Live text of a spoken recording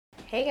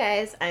Hey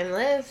guys, I'm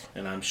Liv.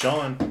 And I'm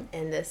Sean.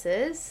 And this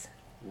is...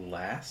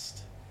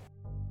 Last.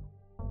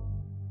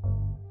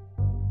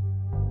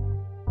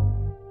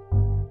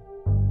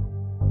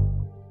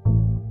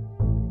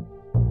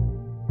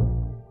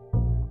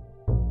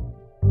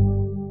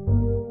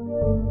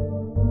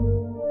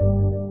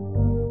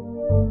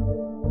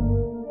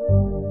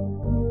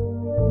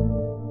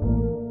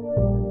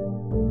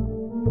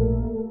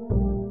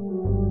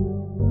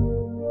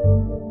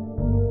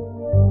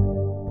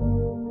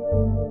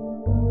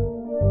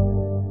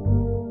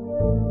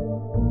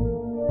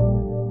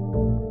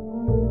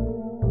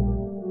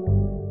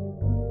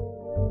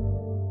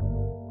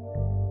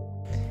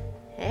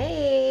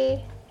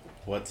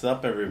 What's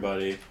up,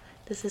 everybody?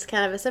 This is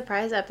kind of a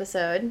surprise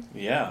episode.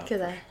 Yeah.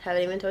 Because I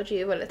haven't even told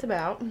you what it's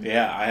about.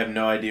 Yeah, I have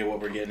no idea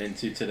what we're getting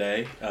into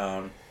today.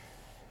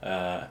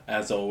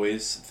 As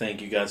always,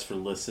 thank you guys for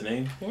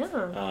listening.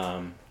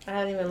 Yeah. I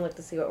haven't even looked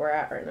to see what we're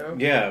at right now.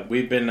 Yeah,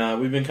 we've been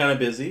kind of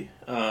busy,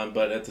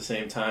 but at the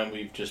same time,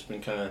 we've just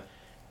been kind of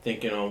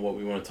thinking on what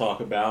we want to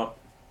talk about,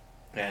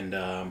 and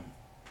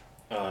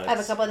I have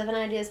a couple of different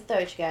ideas to throw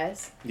at you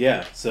guys.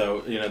 Yeah, so,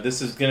 this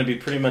is going to be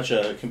pretty much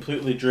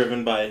completely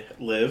driven by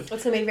Liv.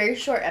 It's going to be a very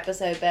short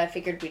episode, but I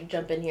figured we'd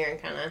jump in here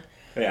and kind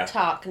of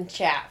talk and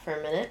chat for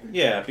a minute.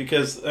 Yeah,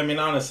 because,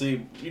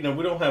 honestly, we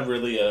don't have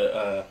really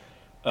a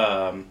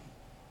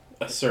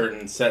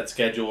certain set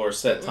schedule or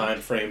set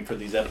time frame for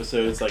these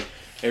episodes. Like,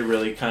 it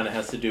really kind of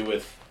has to do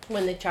with...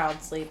 when the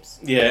child sleeps.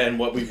 Yeah, and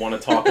what we want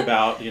to talk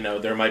about.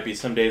 There might be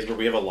some days where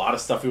we have a lot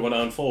of stuff we want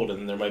to unfold,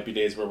 and there might be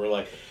days where we're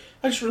like...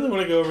 I just really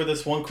want to go over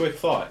this one quick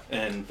thought,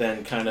 and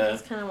then kind of...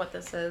 That's kind of what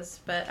this is,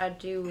 but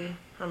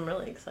I'm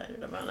really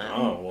excited about it.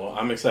 Oh, well,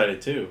 I'm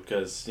excited too,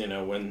 because,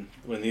 when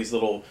these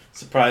little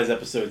surprise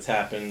episodes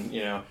happen,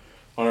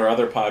 on our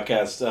other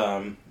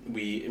podcast,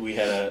 we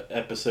had an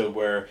episode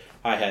where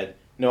I had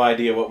no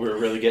idea what we were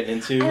really getting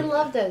into. I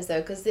love those,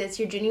 though, because it's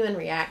your genuine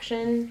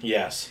reaction.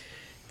 Yes.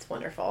 It's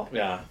wonderful.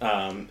 Yeah,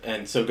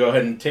 and so go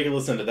ahead and take a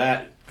listen to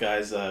that,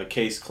 guys.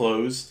 Case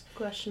closed.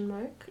 Question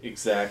mark.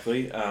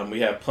 Exactly. We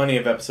have plenty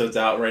of episodes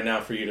out right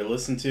now for you to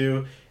listen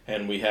to,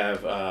 and we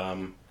have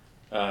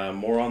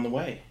more on the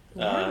way.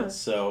 Yeah.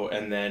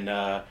 And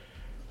then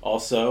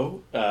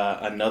also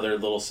another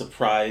little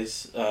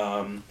surprise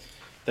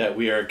that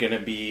we are going to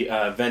be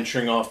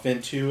venturing off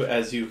into.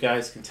 As you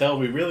guys can tell,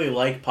 we really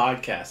like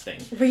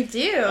podcasting. We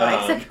do,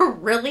 except we're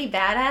really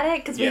bad at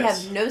it because we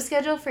Yes. have no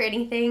schedule for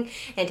anything,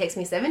 and it takes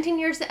me 17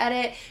 years to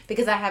edit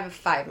because I have a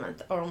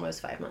 5-month or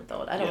almost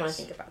 5-month-old. I don't want to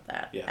think about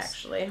that,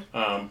 actually.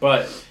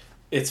 But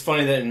it's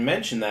funny that you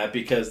mentioned that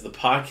because the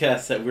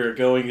podcast that we're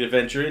going to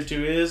venture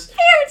into is...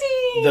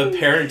 Parenting! The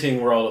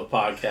parenting world of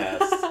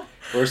podcasts.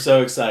 We're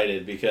so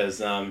excited because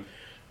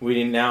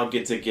we now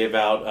get to give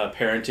out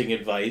parenting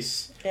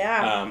advice.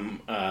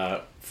 Yeah.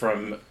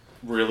 From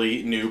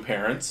really new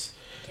parents.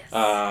 Yes.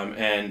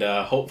 And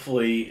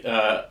hopefully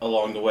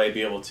along the way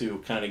be able to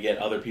kind of get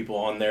other people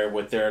on there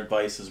with their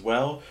advice as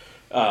well.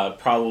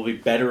 Probably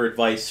better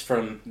advice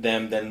from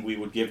them than we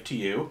would give to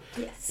you.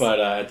 Yes. But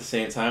at the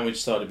same time, we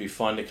just thought it'd be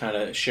fun to kind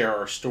of share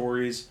our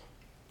stories,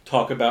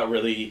 talk about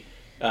really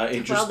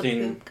interesting...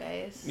 all the poop,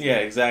 guys. Yeah,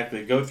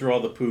 exactly. Go through all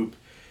the poop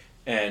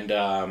and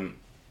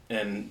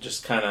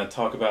just kind of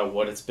talk about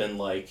what it's been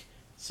like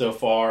so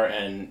far,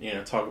 and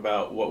talk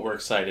about what we're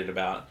excited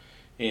about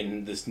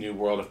in this new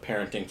world of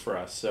parenting for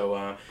us.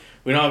 So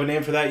we don't have a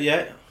name for that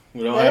yet.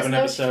 We don't have an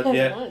episode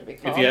yet.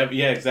 If you have,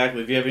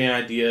 exactly. If you have any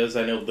ideas,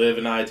 I know Liv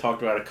and I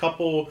talked about a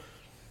couple.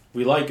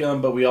 We like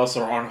them, but we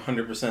also aren't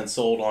 100%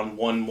 sold on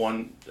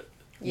one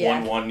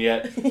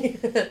yet.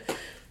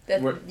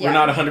 We're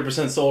not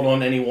 100% sold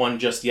on any one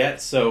just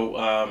yet.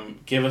 So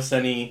give us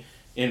any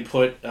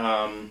input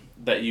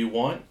that you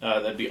want.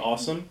 That'd be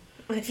awesome.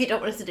 If you don't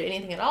want us to do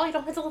anything at all, you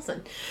don't have to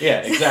listen. Yeah,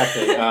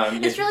 exactly.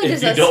 It's really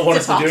just if you don't want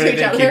us to do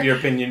anything, each keep your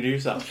opinion to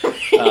yourself.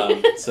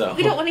 So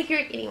we don't want to hear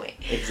it anyway.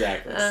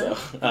 Exactly.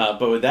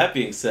 But with that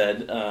being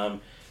said,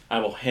 I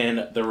will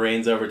hand the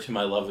reins over to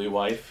my lovely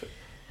wife.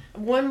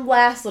 One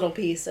last little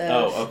piece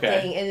of okay.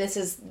 thing, and this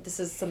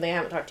is something I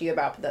haven't talked to you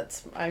about, but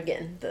that's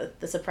again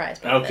the surprise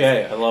part of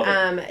Okay, this. I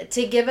love it.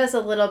 To give us a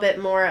little bit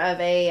more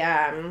of a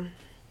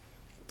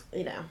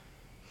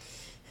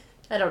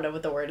I don't know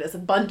what the word is. A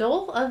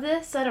bundle of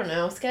this? I don't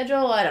know.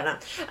 Schedule? I don't know.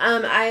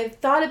 I've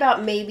thought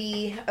about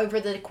maybe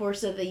over the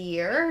course of the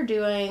year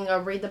doing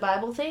a read the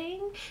Bible thing.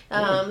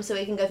 So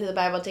we can go through the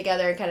Bible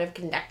together and kind of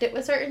connect it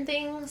with certain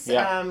things.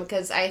 Yeah.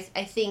 Because I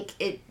think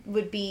it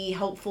would be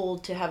helpful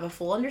to have a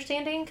full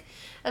understanding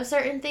of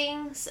certain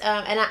things.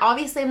 And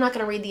obviously I'm not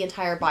going to read the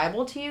entire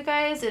Bible to you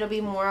guys. It'll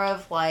be more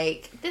of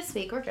like, this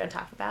week we're going to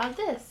talk about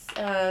this.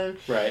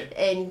 Right.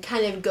 And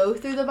kind of go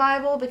through the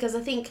Bible, because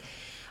I think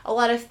a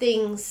lot of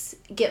things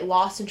get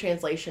lost in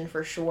translation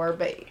for sure,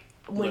 but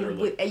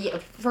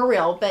for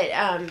real. But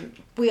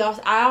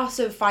I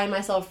also find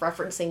myself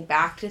referencing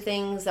back to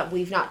things that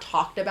we've not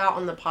talked about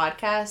on the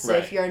podcast. So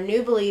if you're a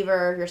new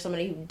believer, you're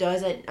somebody who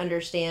doesn't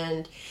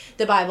understand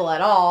the Bible at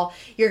all,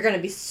 you're going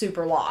to be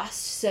super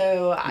lost.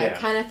 So I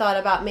kind of thought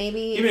about maybe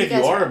even if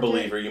you are a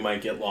believer, you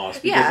might get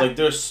lost because like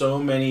there's so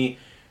many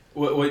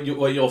what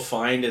you'll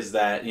find is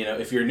that,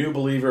 if you're a new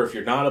believer, if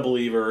you're not a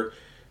believer,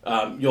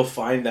 you'll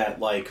find that,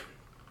 like,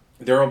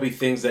 there will be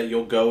things that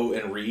you'll go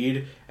and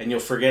read, and you'll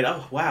forget,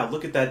 oh, wow,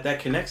 look at that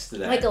connects to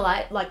that.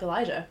 Like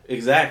Elijah.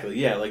 Exactly,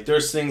 yeah. Like,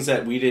 there's things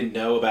that we didn't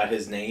know about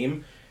his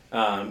name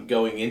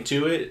going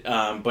into it,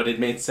 but it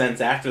made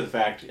sense after the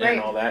fact and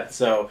all that.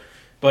 So,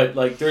 but,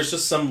 like, there's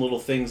just some little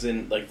things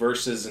in, like,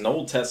 verses in the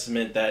Old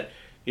Testament that,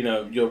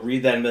 you'll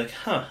read that and be like,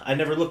 I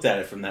never looked at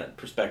it from that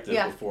perspective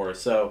before.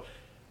 So,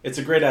 it's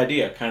a great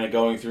idea, kind of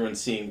going through and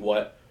seeing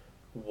what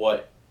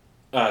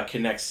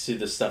connects to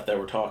the stuff that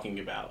we're talking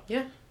about.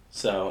 Yeah.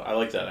 So, I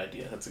like that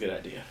idea. That's a good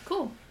idea.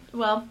 Cool.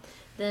 Well,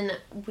 then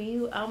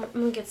I'm going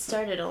to get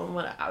started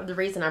on the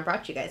reason I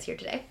brought you guys here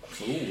today.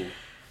 Ooh.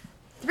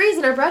 The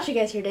reason I brought you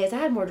guys here today is I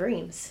had more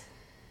dreams.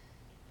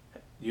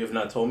 You have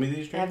not told me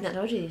these dreams? I have not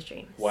told you these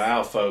dreams.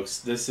 Wow, folks.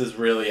 This is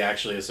really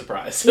actually a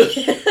surprise.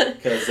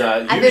 Because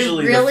I've been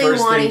really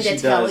wanting to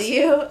tell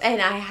you,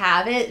 and I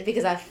haven't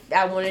because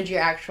I wanted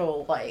your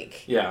actual,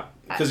 like... Yeah.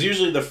 Because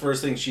usually the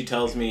first thing she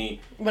tells me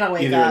when I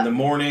wake either up in the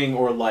morning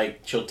or,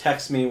 like, she'll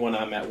text me when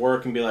I'm at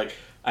work and be like,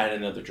 I had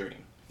another dream.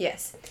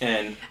 Yes.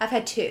 And I've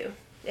had two.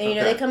 And,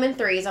 they come in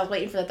threes. I was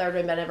waiting for the third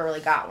one, but I never really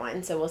got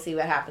one. So we'll see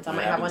what happens. I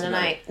might have one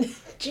tonight.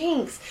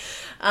 Jinx.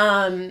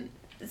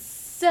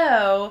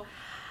 So,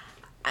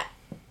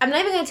 I'm not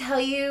even going to tell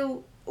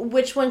you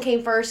which one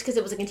came first because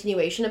it was a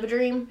continuation of a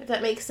dream, if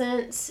that makes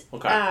sense.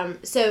 Okay.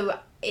 So,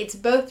 it's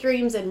both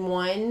dreams in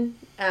one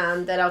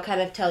that I'll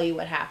kind of tell you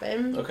what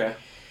happened. Okay.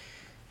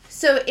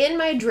 So, in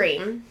my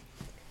dream...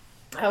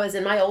 I was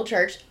in my old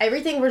church.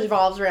 Everything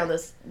revolves around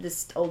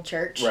this old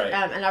church. Right.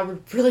 And I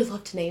would really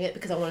love to name it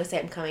because I want to say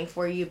I'm coming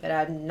for you, but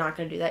I'm not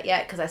going to do that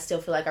yet because I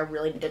still feel like I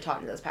really need to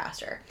talk to this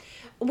pastor.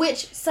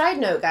 Which, side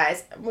note,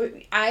 guys,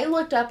 I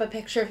looked up a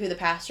picture of who the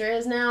pastor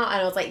is now,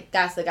 and I was like,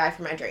 that's the guy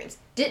from my dreams.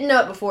 Didn't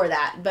know it before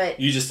that, but...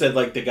 You just said,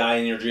 like, the guy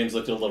in your dreams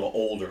looked a little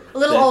older. A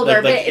little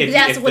older, but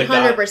that's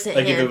 100% him.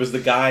 Like, if it was the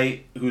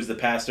guy who's the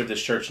pastor of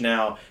this church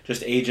now,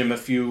 just age him a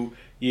few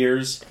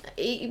years...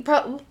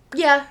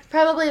 Yeah,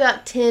 probably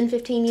about 10,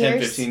 15 years. 10,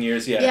 15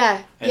 years, yeah.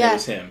 Yeah, and it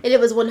was him. And it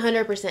was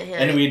 100% him.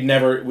 And I've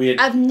never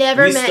met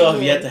him. We still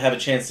have yet to have a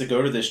chance to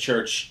go to this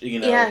church,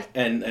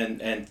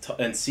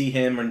 and see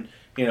him and,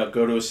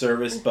 go to a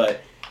service,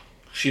 but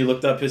she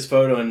looked up his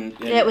photo and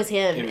it was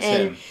him. It was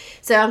him.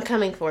 So I'm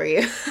coming for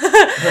you.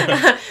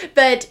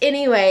 But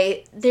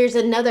anyway, there's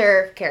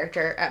another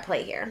character at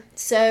play here.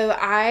 So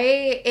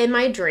in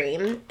my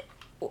dream...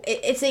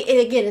 It's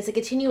a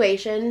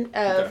continuation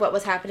of what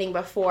was happening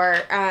before.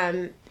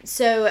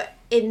 So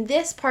in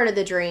this part of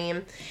the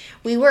dream,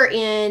 we were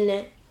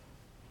in.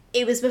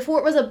 It was before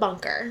it was a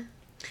bunker.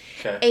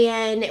 Okay.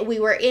 And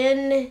we were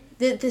in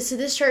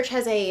this church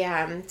has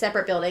a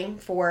separate building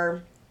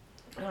for.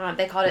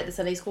 They called it the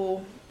Sunday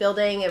school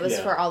building. It was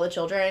for all the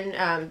children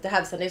to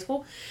have Sunday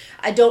school.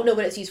 I don't know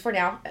what it's used for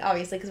now,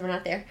 obviously, because we're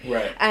not there.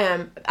 Right.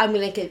 I'm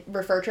going to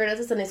refer to it as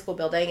a Sunday school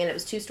building, and it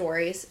was 2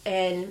 stories.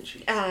 And,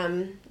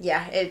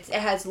 it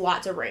has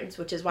lots of rooms,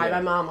 which is why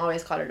my mom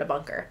always called it a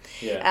bunker.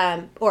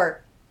 Yeah. Or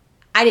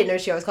I didn't know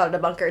she always called it a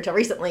bunker until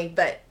recently,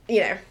 but,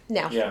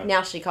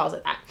 now she calls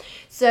it that.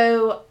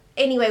 So,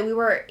 anyway, we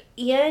were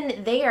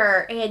in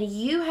there, and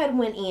you had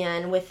went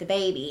in with the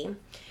baby.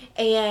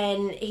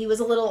 And he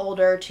was a little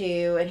older,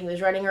 too, and he was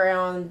running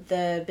around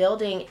the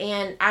building,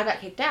 and I got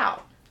kicked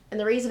out. And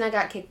the reason I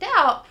got kicked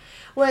out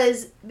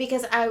was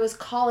because I was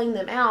calling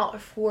them out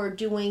for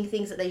doing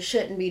things that they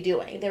shouldn't be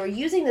doing. They were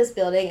using this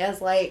building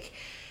as, like,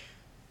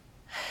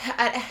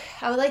 I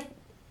would like...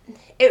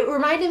 It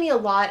reminded me a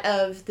lot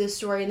of the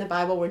story in the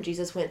Bible where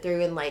Jesus went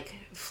through and, like,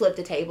 flipped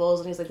the tables,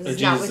 and he's like, this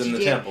is not what you do. Jesus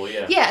in the temple,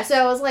 yeah. Yeah, so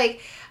I was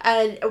like,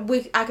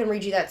 I can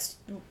read you that,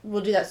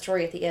 we'll do that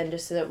story at the end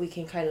just so that we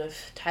can kind of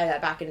tie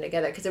that back in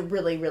together, because it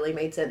really, really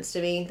made sense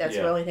to me. That's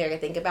the only thing I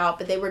could think about.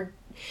 But they were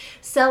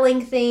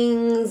selling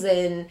things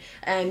and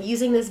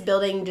using this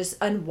building just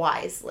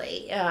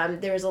unwisely.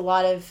 There was a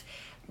lot of,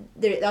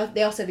 they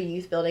also have a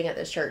youth building at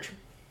this church.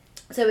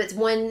 So it's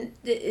one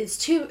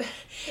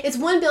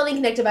building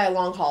connected by a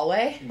long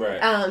hallway.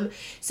 Right.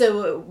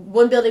 So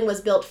one building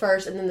was built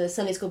first, and then the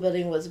Sunday school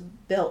building was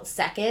built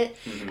second.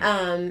 Mm-hmm.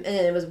 And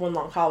then it was one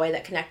long hallway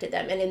that connected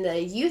them. And in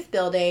the youth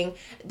building,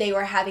 they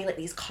were having like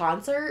these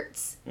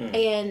concerts,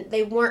 and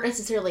they weren't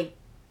necessarily.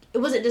 It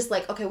wasn't just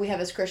like, okay, we have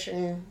this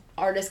Christian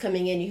artist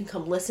coming in, you can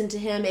come listen to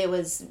him. It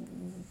was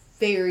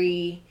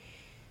very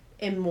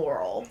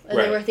immoral, and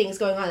there were things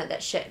going on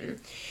that shouldn't.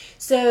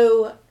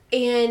 So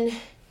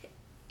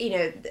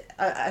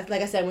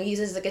like I said, we use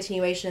this as a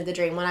continuation of the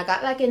dream. When I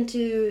got back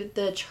into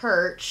the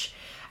church,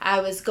 I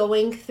was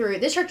going through...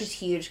 This church is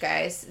huge,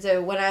 guys.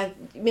 So when I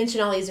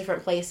mention all these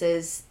different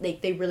places,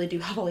 they really do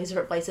have all these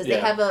different places. Yeah.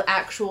 They have an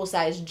actual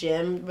size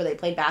gym where they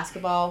play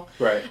basketball.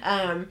 Right.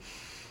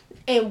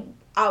 And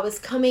I was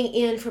coming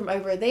in from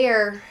over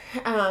there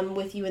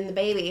with you and the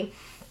baby.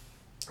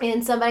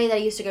 And somebody that I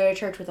used to go to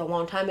church with a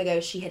long time ago,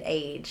 she had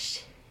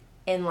aged.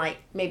 in like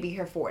maybe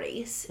her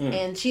 40s,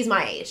 and she's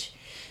my age.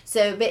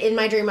 So, but in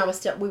my dream,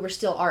 we were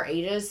still our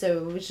ages,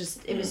 so it was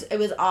just, it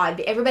was odd.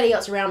 But everybody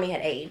else around me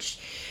had aged.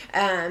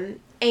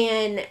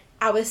 And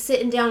I was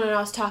sitting down and I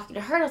was talking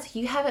to her, and I was like,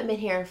 you haven't been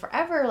here in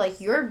forever.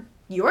 Like, your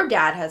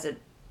dad has a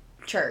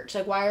church.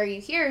 Like, why are you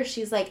here?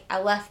 She's like,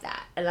 I left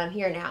that, and I'm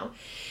here now.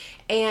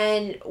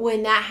 And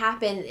when that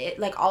happened,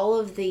 like, all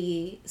of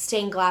the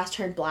stained glass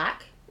turned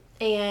black.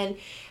 And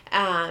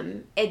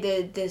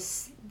the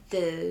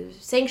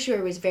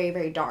sanctuary was very,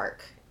 very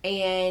dark.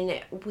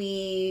 And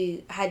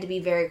we had to be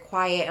very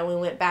quiet, and we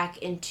went back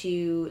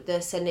into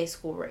the Sunday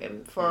school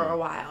room for a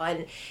while.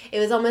 And it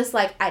was almost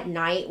like at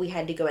night we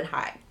had to go and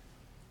hide.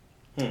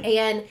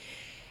 And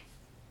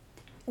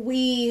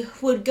we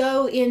would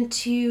go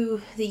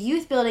into the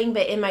youth building,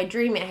 but in my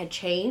dream it had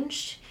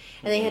changed.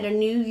 And they had a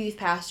new youth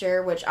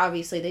pastor, which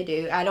obviously they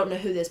do. I don't know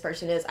who this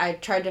person is. I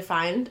tried to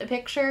find a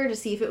picture to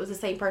see if it was the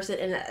same person,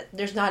 and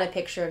there's not a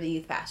picture of the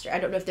youth pastor. I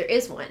don't know if there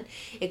is one.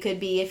 It could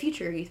be a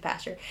future youth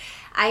pastor.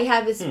 I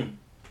have his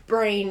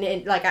brain,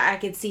 and like I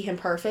could see him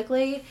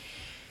perfectly.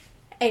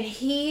 And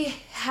he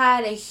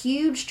had a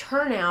huge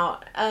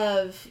turnout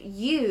of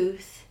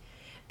youth,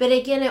 but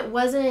again,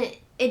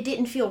 it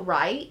didn't feel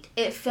right.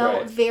 It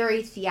felt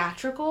very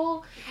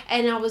theatrical.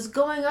 And I was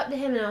going up to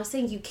him and I was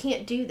saying, you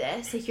can't do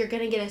this. Like, you're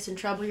going to get us in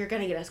trouble. You're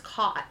going to get us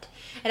caught.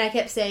 And I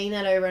kept saying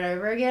that over and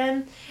over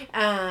again.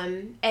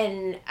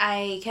 And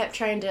I kept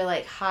trying to,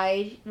 like,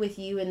 hide with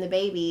you and the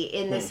baby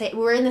in the same...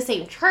 We're in the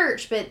same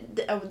church, but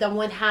the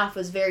one half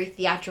was very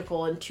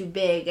theatrical and too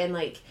big. And,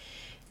 like,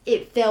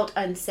 it felt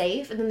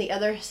unsafe. And then the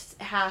other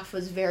half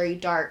was very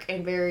dark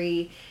and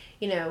very,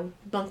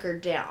 bunkered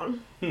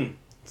down.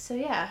 So,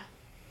 yeah.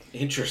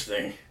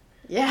 Interesting.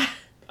 Yeah.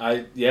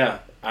 I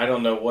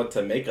don't know what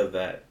to make of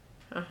that.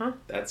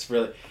 That's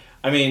really,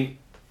 I mean,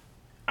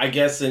 I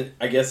guess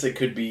it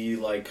could be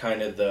like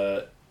kind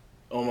of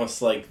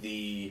almost like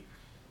I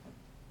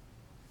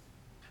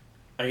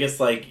guess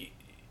like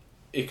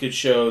it could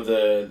show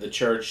the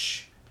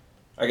church.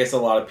 I guess a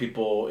lot of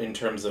people in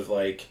terms of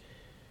like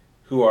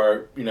who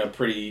are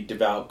pretty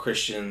devout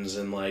Christians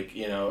and like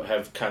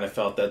have kind of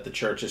felt that the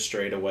church has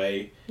strayed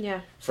away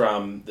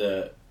from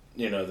the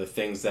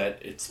things that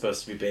it's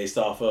supposed to be based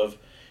off of.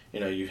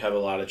 You have a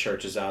lot of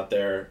churches out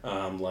there,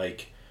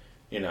 like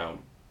Hillsong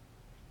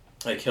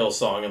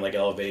and like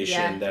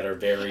Elevation that are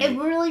very... It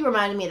really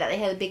reminded me that they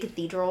had a big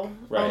cathedral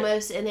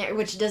almost in there,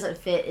 which doesn't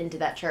fit into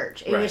that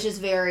church. It was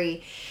just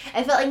very...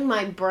 I felt like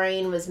my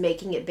brain was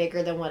making it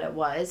bigger than what it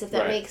was, if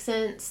that makes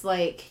sense.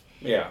 Like,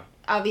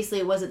 obviously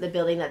it wasn't the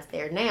building that's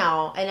there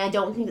now, and I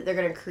don't think that they're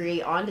going to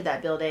create onto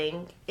that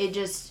building. It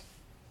just...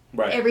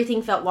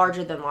 Everything felt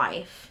larger than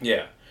life.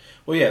 Yeah.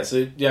 Well, yeah,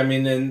 so, I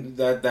mean, then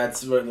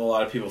that's what a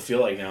lot of people feel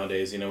like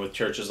nowadays, with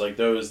churches like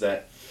those,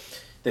 that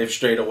they've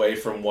strayed away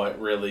from what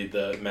really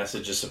the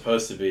message is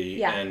supposed to be.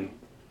 Yeah. And,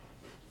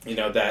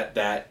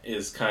 that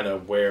is kind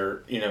of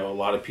where, a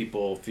lot of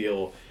people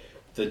feel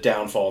the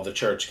downfall of the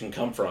church can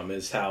come from,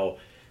 is how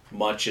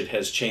much it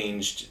has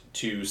changed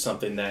to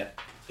something that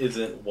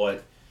isn't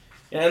what...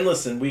 And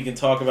listen, we can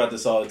talk about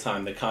this all the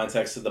time, the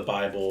context of the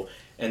Bible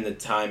and the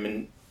time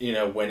and...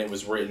 when it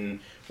was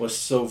written was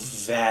so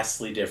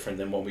vastly different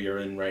than what we are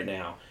in right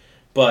now.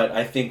 But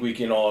I think we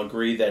can all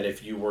agree that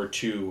if you were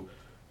to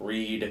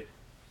read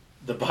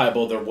the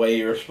Bible the way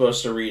you're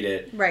supposed to read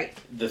it,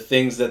 the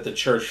things that the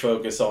church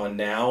focus on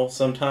now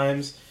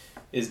sometimes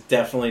is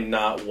definitely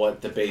not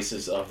what the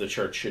basis of the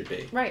church should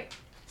be. Right.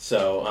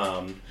 So,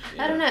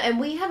 I don't know. And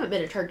we haven't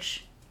been to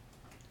church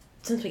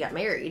since we got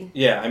married.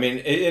 Yeah, I mean,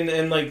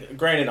 and like,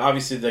 granted,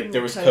 obviously, like,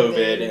 there was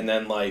COVID and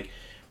then, like,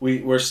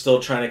 we're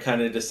still trying to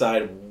kind of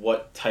decide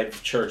what type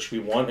of church we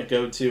want to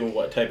go to and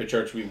what type of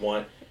church we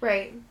want.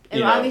 Right.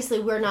 And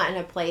obviously we're not in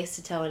a place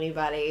to tell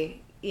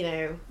anybody,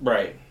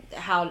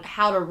 how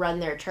to run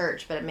their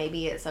church, but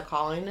maybe it's a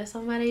calling to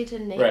somebody to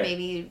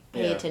maybe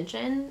pay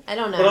attention. I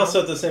don't know. But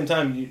also at the same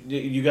time,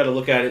 you got to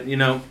look at it,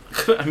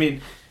 I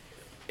mean,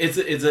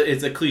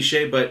 it's a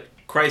cliche, but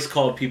Christ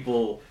called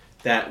people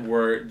that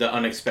were the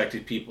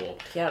unexpected people.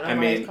 Yeah, I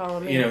mean, he's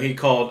calling me. He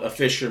called a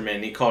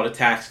fisherman, he called a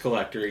tax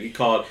collector, he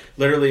called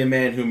literally a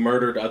man who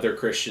murdered other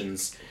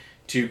Christians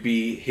to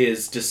be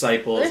his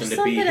disciples. There's and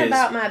to be his... something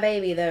about my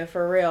baby, though,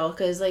 for real,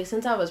 because, like,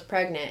 since I was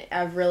pregnant,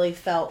 I've really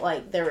felt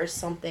like there was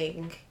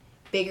something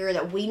bigger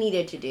that we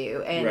needed to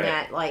do, and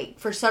that, like,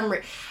 for some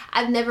reason,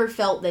 I've never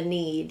felt the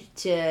need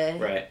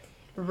to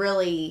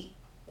really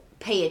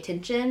pay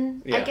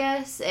attention, I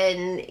guess.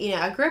 And,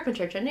 I grew up in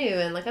church, I knew,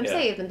 and, like, I'm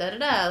saved, and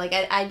da-da-da. Like,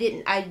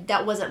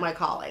 that wasn't my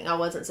calling. I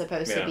wasn't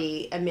supposed to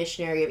be a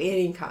missionary of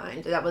any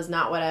kind. That was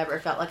not what I ever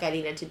felt like I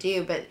needed to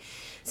do. But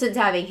since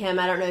having him,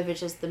 I don't know if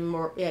it's just the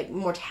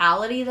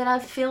mortality that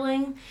I'm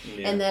feeling,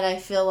 and that I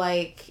feel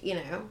like,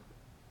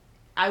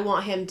 I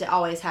want him to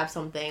always have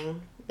something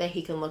that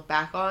he can look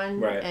back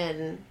on,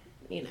 and,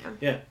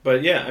 Yeah,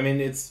 but, I mean,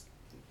 it's...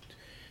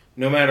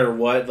 No matter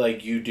what,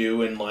 like, you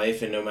do in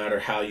life and no matter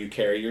how you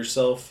carry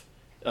yourself...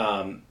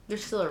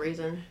 there's still a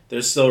reason.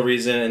 There's still a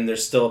reason, and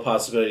there's still a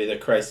possibility that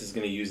Christ is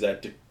going to use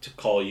that to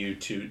call you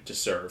to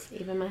serve.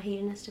 Even my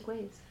hedonistic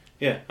ways.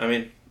 Yeah, I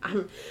mean,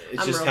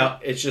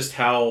 it's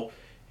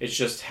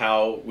just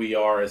how we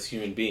are as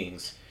human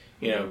beings.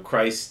 You know,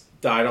 Christ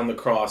died on the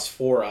cross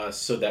for us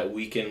so that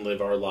we can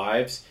live our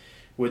lives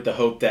with the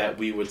hope that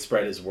we would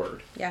spread his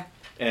word. Yeah.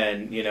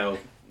 And, you know,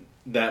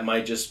 that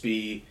might just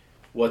be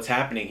what's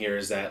happening here,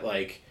 is that,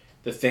 like,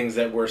 the things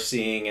that we're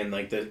seeing and,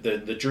 like,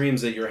 the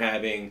dreams that you're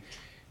having,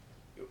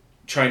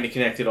 trying to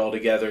connect it all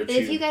together.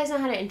 If you guys know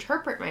how to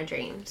interpret my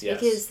dreams, yes.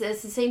 because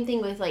it's the same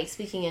thing with, like,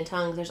 speaking in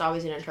tongues, there's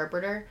always an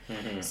interpreter.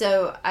 Mm-hmm.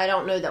 So I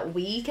don't know that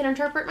we can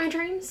interpret my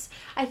dreams.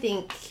 I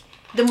think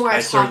the more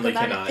I talk about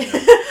cannot, it, no.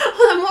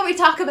 the more we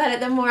talk about it,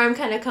 the more I'm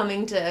kind of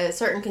coming to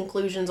certain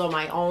conclusions on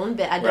my own,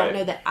 but I don't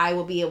know that I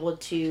will be able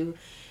to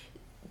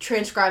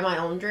transcribe my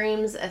own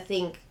dreams. I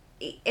think,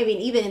 I mean,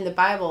 even in the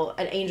Bible,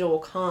 an angel will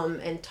come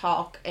and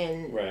talk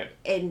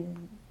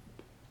and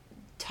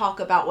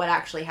talk about what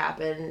actually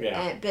happened.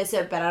 Yeah. But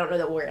I don't know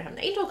that we're going to have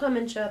an angel come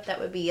and show up.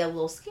 That would be a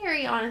little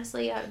scary,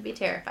 honestly. I would be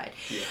terrified.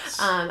 Yes.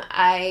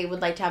 I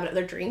would like to have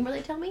another dream where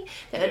they tell me.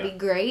 That would be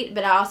great.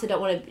 But I also don't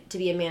want it to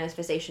be a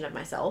manifestation of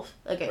myself.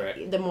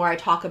 Like, the more I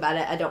talk about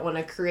it, I don't want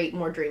to create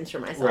more dreams for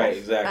myself. Right,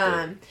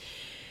 exactly.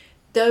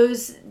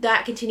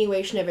 That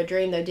continuation of a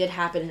dream, though, did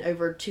happen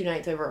over 2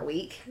 nights over a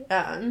week.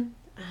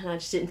 And I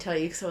just didn't tell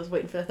you because I was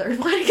waiting for the third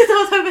one, because I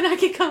was hoping I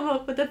could come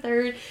up with a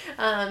third,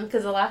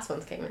 because the last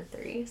ones came in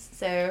 3s.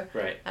 So,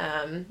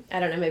 I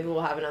don't know, maybe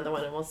we'll have another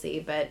one and we'll see.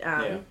 But,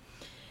 let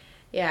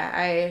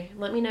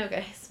me know,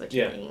 guys, what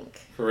you think.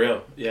 For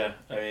real, yeah.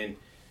 I mean,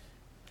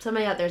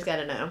 somebody out there's got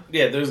to know.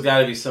 Yeah, there's got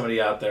to be somebody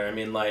out there. I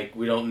mean, like,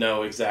 we don't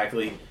know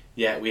exactly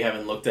yet. We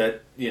haven't looked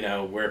at, you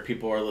know, where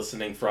people are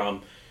listening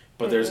from.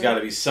 But there's got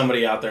to be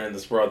somebody out there in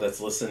this world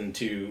that's listening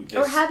to this.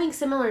 Or having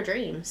similar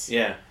dreams.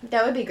 Yeah.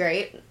 That would be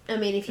great. I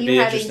mean, if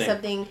you're having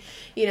something,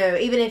 you know,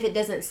 even if it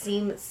doesn't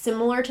seem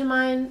similar to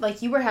mine,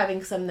 like you were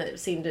having some that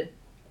seemed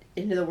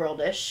into the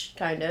world-ish,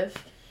 kind of.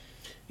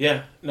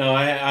 Yeah. No,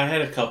 I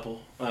had a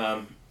couple.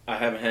 I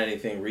haven't had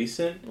anything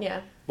recent.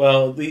 Yeah.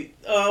 Well,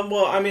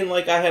 I mean,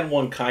 like, I had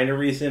one kind of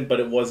recent, but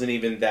it wasn't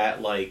even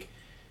that, like,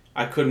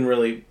 I couldn't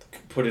really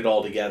put it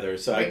all together.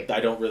 So I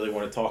don't really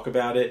want to talk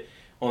about it.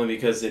 Only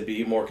because it'd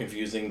be more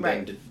confusing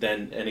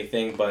than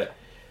anything. But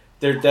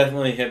there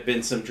definitely have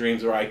been some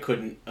dreams where I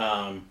couldn't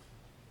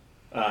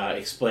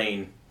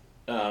explain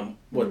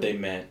what they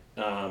meant.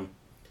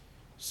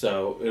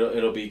 So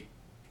it'll be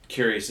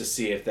curious to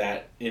see if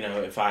that, you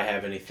know, if I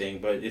have anything.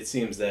 But it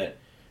seems that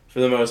for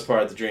the most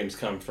part the dreams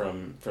come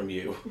from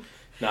you,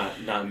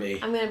 not me.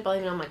 I'm gonna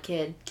blame it on my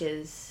kid,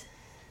 because.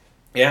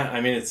 Yeah,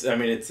 I mean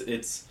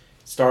it's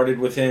started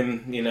with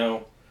him, you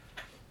know.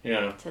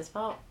 It's his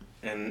fault.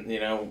 And, you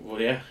know, well,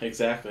 yeah,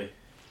 exactly.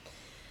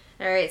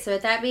 All right, so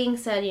with that being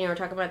said, you know, we're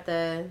talking about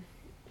the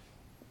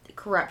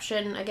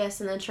corruption, I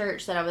guess, in the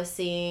church that I was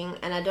seeing.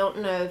 And I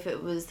don't know if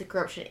it was the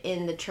corruption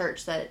in the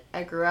church that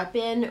I grew up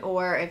in,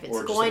 or if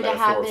it's going to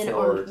happen,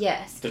 or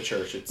yes. The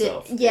church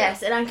itself.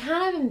 Yes, and I'm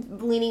kind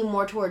of leaning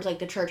more towards, like,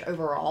 the church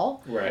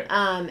overall. Right.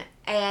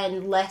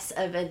 And less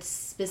of a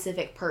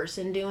specific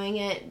person doing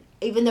it.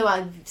 Even though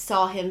I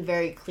saw him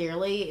very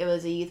clearly, it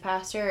was a youth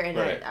pastor, and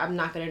I'm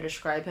not going to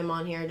describe him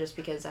on here just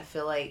because I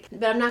feel like...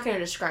 But I'm not going to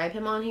describe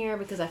him on here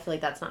because I feel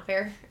like that's not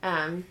fair.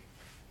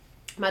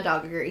 My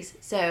dog agrees.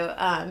 So,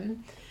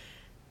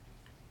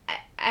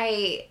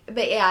 I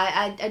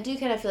do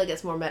kind of feel like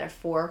it's more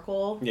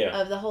metaphorical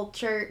of the whole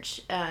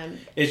church.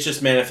 It's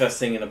just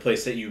manifesting in a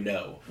place that you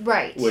know.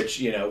 Right.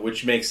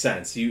 Which makes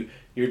sense.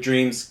 Your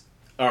dreams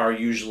are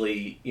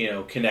usually, you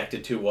know,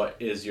 connected to what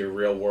is your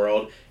real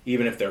world.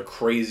 Even if they're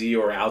crazy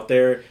or out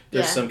there,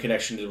 there's some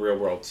connection to the real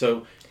world.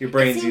 So your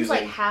brain's using... It seems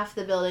like half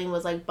the building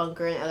was like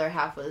bunker and the other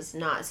half was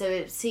not. So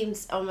it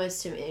seems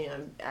almost to me, you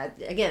know,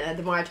 again,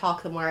 the more I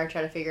talk, the more I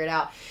try to figure it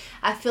out.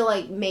 I feel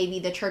like maybe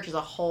the church as a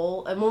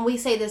whole, and when we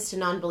say this to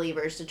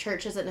non-believers, the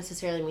church doesn't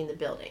necessarily mean the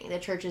building. The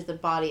church is the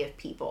body of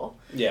people.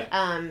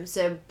 Yeah.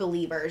 So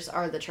believers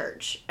are the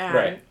church.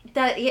 Right.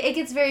 That it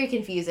gets very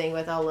confusing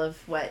with all of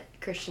what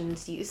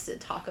Christians used to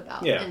talk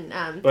about. Yeah.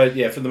 And, but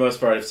yeah, for the most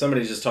part, if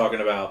somebody's just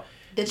talking about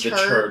the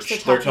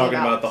church, they're talking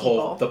about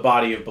the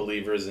body of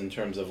believers in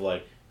terms of,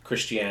 like,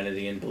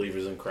 Christianity and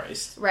believers in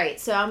Christ. Right.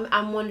 So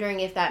I'm wondering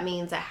if that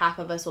means that half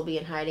of us will be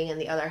in hiding and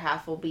the other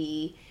half will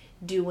be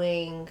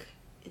doing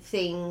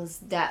things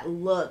that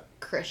look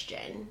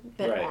Christian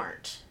but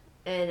aren't.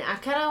 And I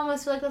kind of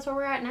almost feel like that's where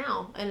we're at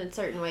now. And in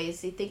certain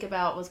ways, you think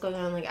about what's going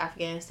on in, like,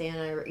 Afghanistan,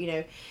 or, you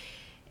know,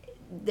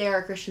 there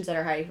are Christians that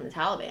are hiding from the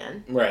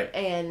Taliban. Right.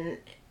 And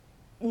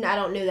I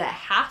don't know that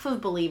half of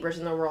believers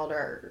in the world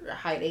are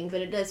hiding, but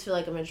it does feel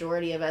like a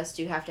majority of us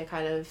do have to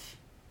kind of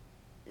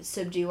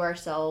subdue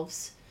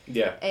ourselves.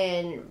 Yeah.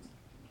 And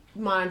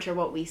monitor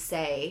what we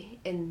say,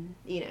 and,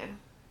 you know.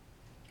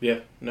 Yeah.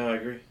 No, I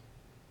agree.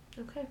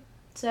 Okay.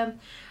 So,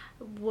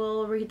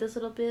 we'll read this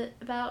little bit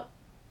about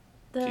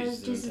the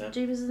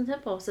Jesus in the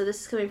Temple. So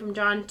this is coming from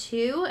John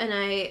 2, and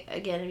I,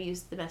 again, have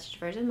used the Message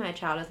version. My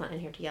child is not in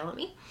here to yell at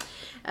me.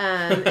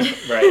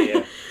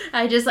 Right,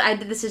 yeah.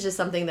 This is just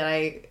something that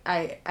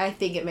I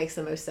think it makes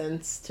the most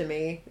sense to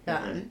me.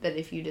 But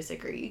if you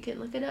disagree, you can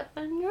look it up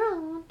on your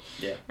own.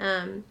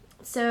 Yeah.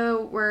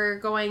 So we're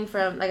going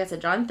from, like I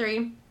said, John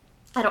 3.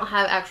 I don't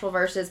have actual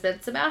verses, but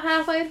it's about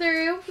halfway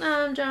through.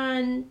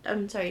 John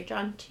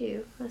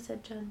 2. I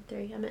said John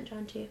 3. I meant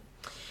John 2.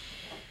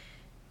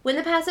 When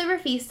the Passover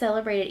feast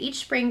celebrated each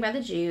spring by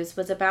the Jews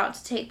was about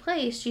to take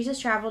place, Jesus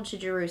traveled to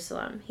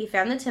Jerusalem. He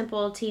found the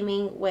temple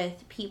teeming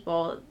with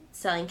people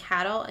selling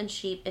cattle and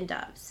sheep and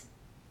doves.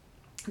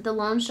 The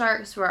loan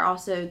sharks were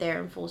also there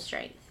in full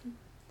strength.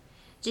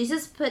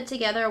 Jesus put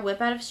together a whip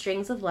out of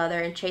strings of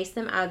leather and chased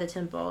them out of the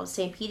temple,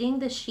 stampeding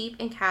the sheep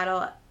and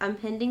cattle,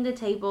 upending the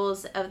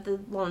tables of the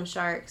loan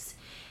sharks,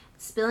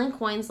 spilling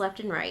coins left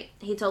and right.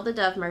 He told the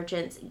dove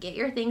merchants, "Get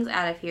your things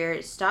out of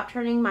here. Stop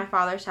turning my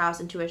Father's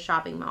house into a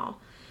shopping mall."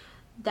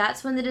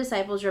 That's when the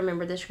disciples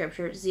remembered the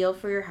scripture, "Zeal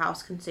for your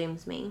house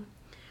consumes me."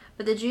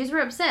 But the Jews were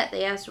upset.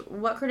 They asked,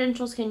 "What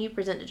credentials can you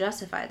present to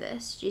justify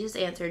this?" Jesus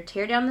answered,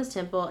 "Tear down this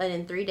temple, and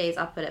in 3 days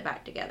I'll put it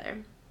back together."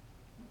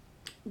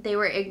 They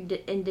were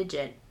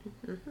indignant.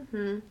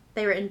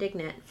 They were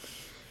indignant.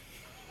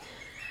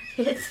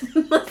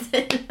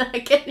 Listen, I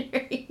can't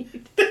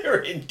read. They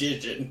were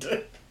indigent.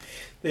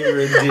 They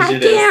were indigenous. I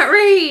can't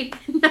read.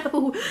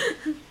 No.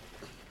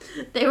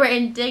 They were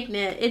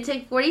indignant. It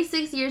took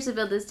 46 years to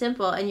build this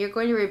temple, and you're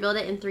going to rebuild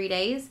it in 3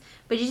 days?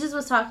 But Jesus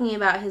was talking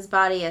about his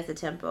body as the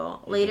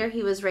temple. Later,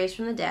 he was raised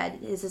from the dead.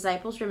 His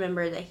disciples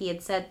remembered that he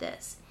had said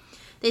this.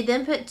 They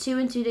then put 2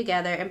 and 2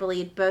 together and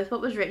believed both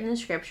what was written in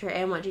Scripture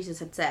and what Jesus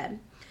had said.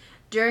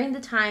 During the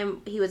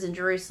time he was in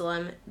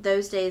Jerusalem,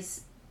 those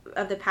days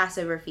of the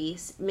Passover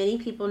feast, many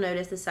people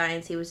noticed the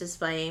signs he was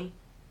displaying,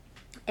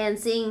 and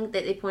seeing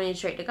that they pointed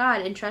straight to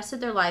God,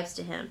 entrusted their lives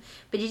to him.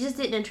 But Jesus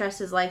didn't entrust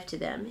his life to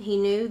them. He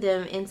knew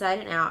them inside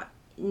and out,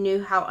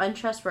 knew how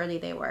untrustworthy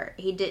they were.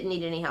 He didn't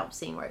need any help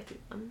seeing right through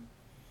them.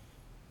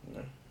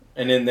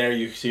 And in there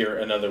you hear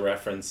another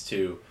reference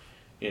to,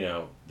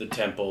 the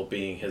temple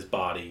being his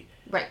body.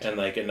 Right. And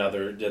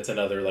that's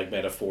another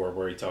metaphor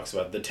where he talks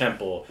about the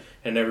temple,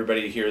 and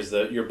everybody hears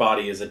your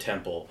body is a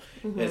temple.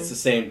 Mm-hmm. It's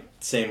the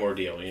same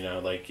ordeal,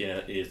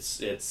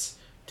 it's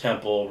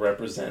temple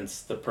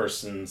represents the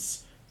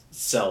person's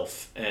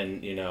self,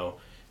 and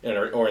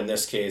or in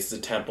this case the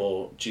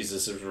temple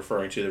Jesus is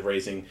referring to the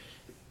raising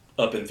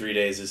up in 3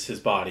 days is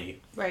his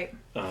body. Right.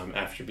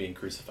 After being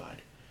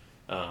crucified.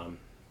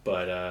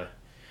 But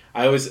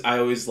I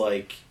always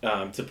like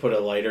to put a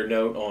lighter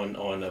note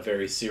on a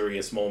very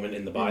serious moment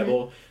in the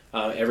Bible.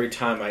 Mm-hmm. Every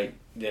time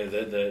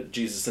the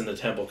Jesus in the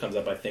temple comes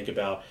up, I think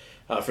about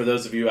for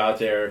those of you out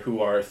there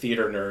who are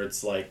theater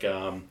nerds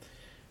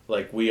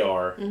like we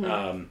are.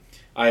 Mm-hmm.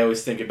 I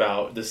always think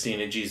about the scene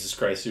in Jesus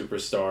Christ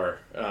Superstar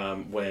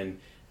when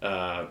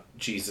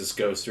Jesus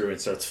goes through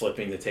and starts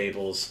flipping the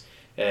tables,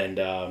 and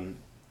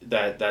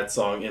that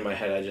song in my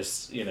head, I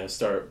just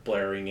start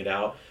blaring it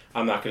out.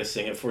 I'm not going to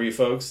sing it for you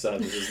folks.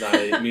 This is not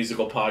a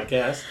musical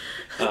podcast.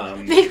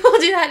 Maybe we'll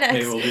do that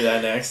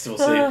next. We'll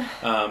see.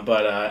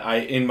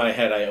 But in my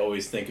head, I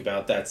always think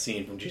about that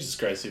scene from Jesus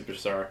Christ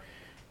Superstar.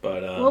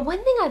 But well,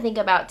 one thing I think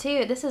about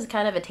too, this is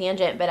kind of a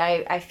tangent, but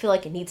I feel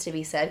like it needs to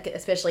be said,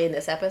 especially in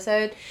this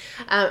episode.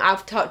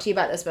 I've talked to you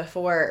about this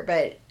before,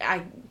 but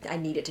I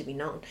need it to be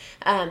known.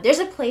 There's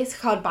a place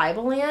called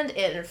Bible Land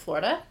in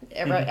Florida.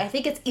 Mm-hmm. I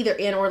think it's either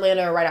in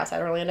Orlando or right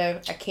outside Orlando.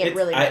 I can't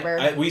really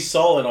remember. We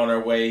saw it on our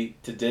way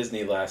to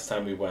Disney last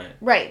time we went.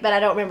 Right, but I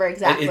don't remember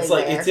exactly where.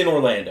 It's in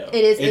Orlando.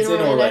 It's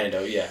in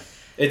Orlando, yeah.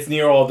 It's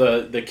near all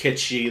the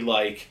kitschy,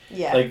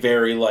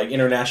 very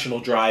International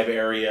Drive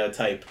area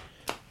type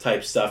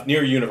stuff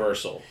near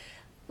Universal.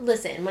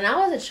 Listen, when I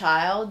was a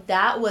child,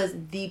 that was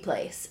the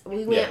place.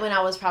 We went when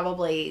I was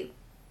probably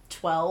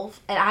 12,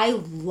 and I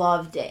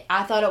loved it.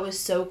 I thought it was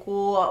so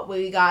cool.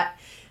 We got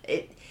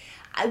it.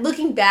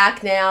 Looking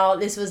back now,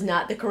 this was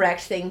not the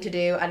correct thing to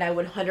do, and I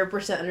would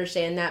 100%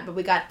 understand that. But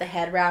we got the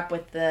head wrap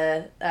with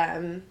the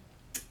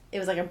it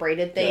was like a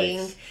braided thing.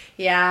 Nice.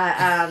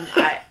 Yeah.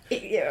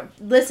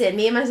 Listen,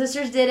 me and my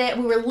sisters did it.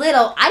 We were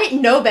little. I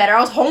didn't know better. I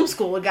was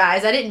homeschooled,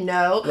 guys. I didn't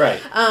know. Right.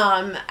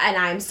 And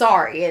I'm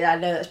sorry. And I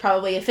know that's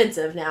probably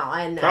offensive now.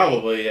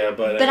 Probably, yeah.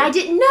 But I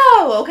didn't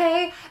know,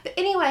 okay? But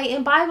anyway,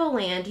 in Bible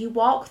Land, you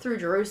walk through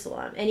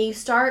Jerusalem. And you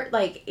start,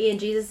 in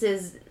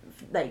Jesus's,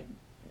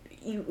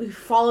 you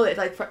follow it,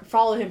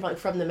 follow him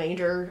from the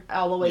manger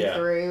all the way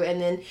through.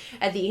 And then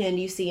at the end,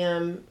 you see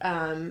him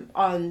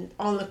on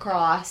the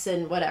cross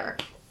and whatever.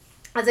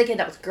 As a kid,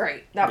 that was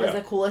great. That was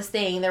the coolest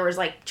thing. There was,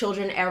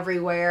 children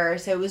everywhere,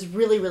 so it was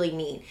really, really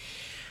neat.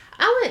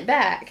 I went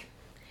back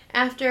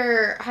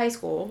after high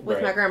school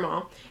with my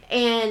grandma,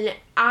 and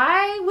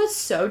I was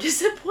so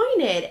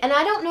disappointed. And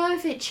I don't know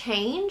if it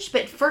changed,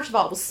 but first of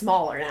all, it was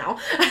smaller now.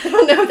 I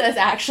don't know if that's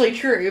actually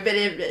true, but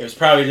it was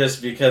probably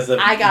just because you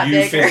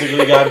bigger.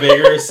 Physically got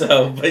bigger.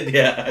 But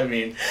yeah, I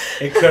mean,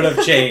 it could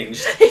have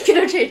changed. It could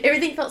have changed.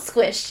 Everything felt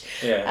squished.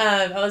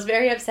 Yeah. I was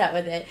very upset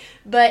with it,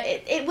 but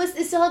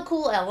it still had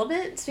cool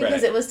elements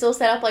because it was still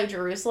set up like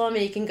Jerusalem,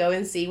 and you can go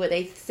and see what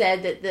they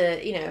said that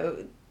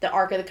the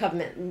Ark of the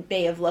Covenant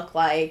may have looked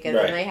like, and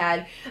then they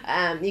had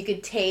you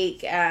could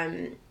take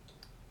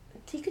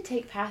So you could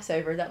take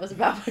Passover. That was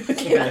about what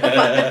came out of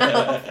my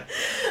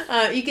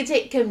mouth. You could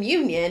take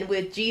communion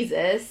with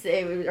Jesus,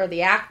 or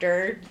the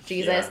actor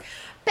Jesus. Yeah.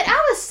 But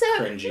I was so...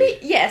 me and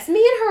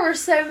her were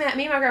so mad.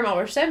 Me and my grandma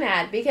were so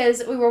mad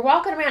because we were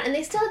walking around and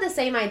they still had the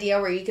same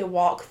idea where you could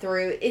walk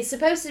through. It's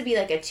supposed to be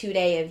like a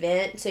 2-day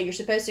event, so you're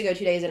supposed to go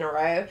 2 days in a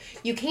row.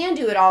 You can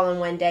do it all in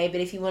one day,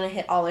 but if you want to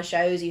hit all the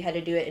shows, you had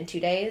to do it in 2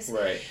 days.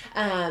 Right.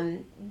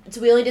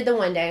 So we only did the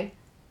 1 day.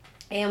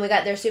 And we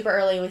got there super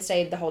early and we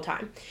stayed the whole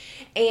time.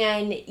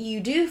 And you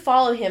do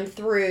follow him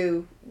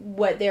through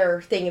what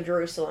their thing of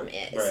Jerusalem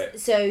is. Right.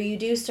 So you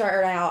do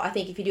start out, I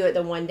think if you do it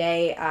the 1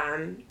 day,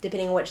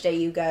 depending on which day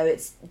you go,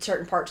 it's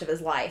certain parts of his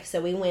life.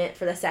 So we went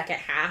for the second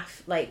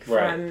half, like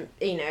from,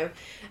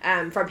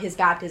 from his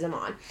baptism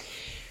on.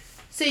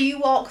 So you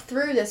walk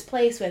through this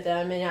place with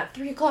them, and at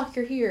 3 o'clock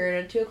you're here,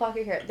 and at 2 o'clock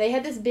you're here. They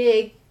had this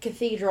big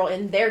cathedral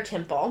in their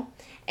temple,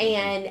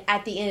 and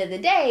at the end of the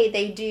day,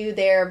 they do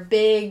their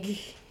big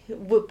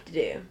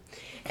whoop-de-doo.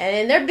 And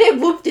in their big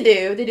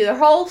whoop-de-doo, they do their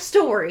whole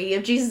story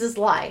of Jesus'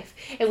 life,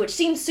 and which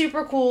seems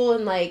super cool,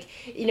 and, like,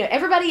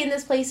 everybody in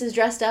this place is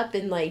dressed up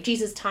in, like,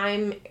 Jesus'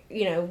 time,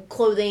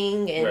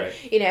 clothing, and,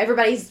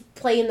 everybody's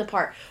playing the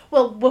part.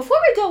 Well, before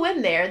we go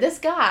in there, this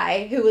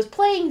guy who was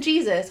playing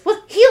Jesus was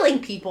healing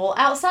people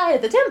outside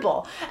of the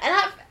temple. And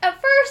at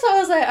first I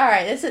was like, all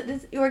right, this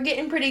we're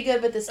getting pretty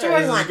good with the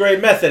storyline. This is great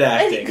method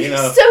acting,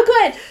 So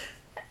good.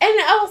 And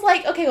I was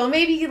like, okay, well,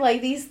 maybe, like,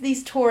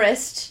 these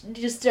tourists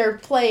just are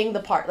playing the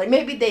part. Like,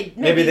 maybe they,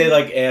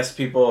 like, ask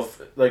people,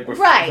 if, like,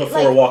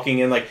 before walking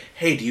in, like,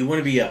 hey, do you want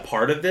to be a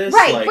part of this?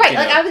 Right. Like,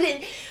 I was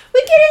in...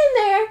 We get in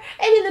there,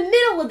 and in the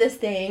middle of this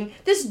thing,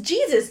 this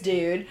Jesus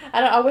dude,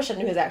 I wish I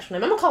knew his actual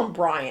name. I'm going to call him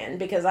Brian,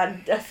 because I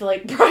feel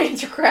like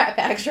Brian's a crap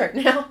axe right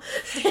now.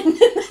 And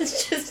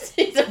it's just,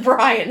 he's a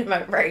Brian in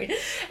my brain.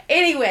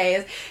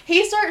 Anyways,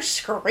 he starts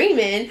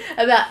screaming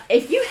about,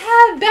 if you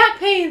have back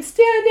pain,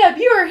 stand up,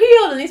 you are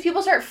healed. And these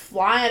people start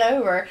flying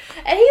over,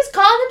 and he's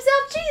calling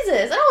himself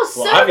Jesus. And I was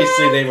so mad.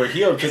 Obviously they were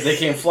healed, because they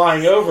came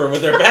flying over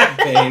with their back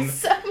pain. I was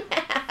so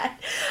mad.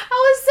 I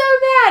was so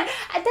mad.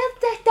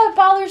 That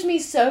bothers me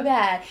so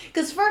bad.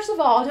 Because first of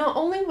all, not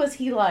only was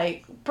he,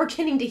 like,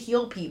 pretending to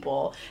heal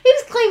people, he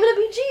was claiming to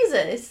be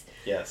Jesus.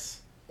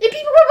 Yes. And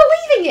people were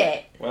believing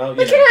it. Well,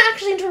 you're not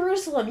actually in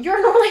Jerusalem. You're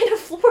in Orlando,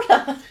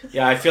 Florida.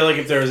 Yeah, I feel like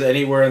if there was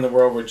anywhere in the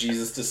world where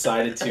Jesus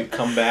decided to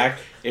come back,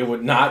 it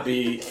would not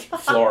be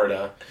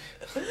Florida.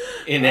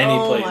 In any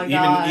place.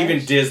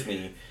 Even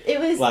Disney. It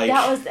was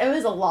it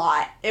was a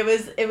lot.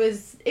 It's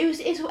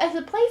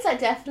a place I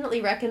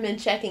definitely recommend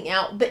checking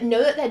out, but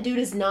know that dude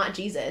is not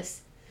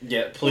Jesus.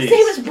 Yeah, please. His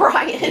name is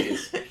Brian.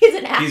 Please. He's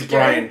an actor. He's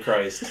Brian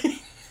Christ. Brian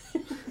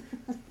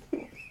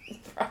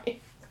Christ.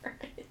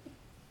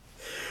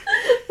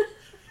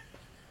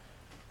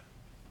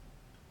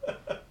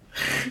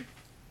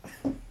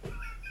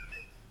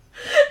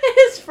 And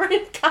his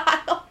friend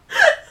Kyle.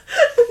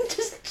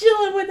 Just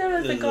chilling with him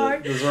at the car.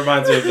 This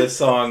reminds me of this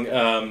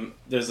song.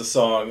 There's a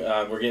song,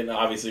 we're getting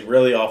obviously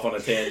really off on a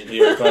tangent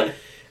here, but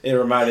it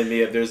reminded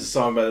me of, there's a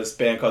song by this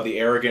band called the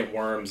Arrogant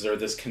Worms. They're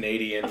this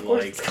Canadian, of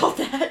course it's called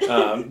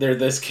that. They're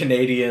this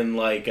Canadian,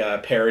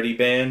 parody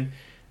band,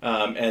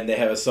 and they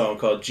have a song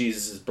called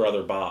Jesus'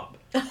 Brother Bob.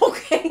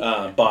 Okay.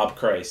 Bob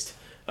Christ.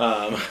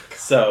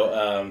 That's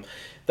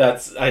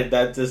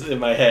just in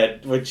my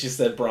head, when she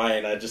said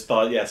Brian, I just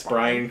thought, yes,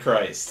 Brian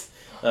Christ.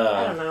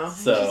 I don't know.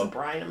 So, it's just a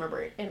Brian in my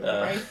brain.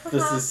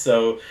 This is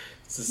so,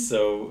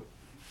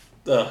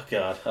 oh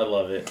God, I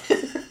love it.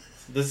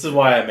 This is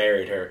why I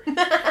married her.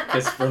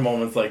 Because for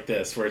moments like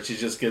this, where she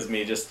just gives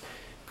me just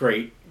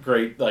great,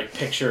 like,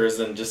 pictures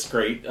and just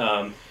great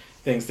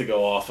things to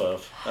go off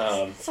of.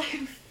 So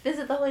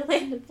visit the Holy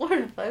Land in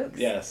Florida, folks.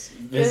 Yes.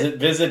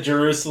 Visit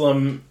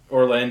Jerusalem,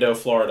 Orlando,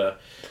 Florida.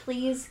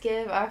 Please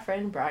give our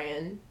friend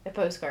Brian a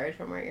postcard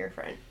from where you're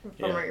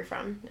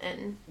from,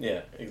 and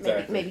yeah,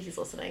 exactly. Maybe he's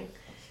listening.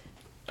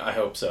 I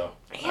hope so.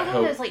 He had one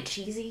of those, like,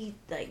 cheesy,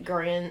 like,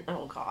 grin.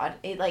 Oh God,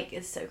 it, like,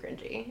 is so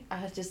cringy.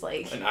 I was just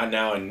like. And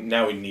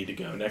now we need to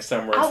go. Next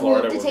time we're in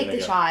Florida, we're gonna go. I want to take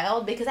the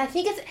child, because I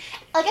think it's,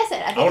 like I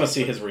said, I want to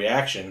see his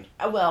reaction.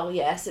 Well,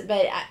 yes,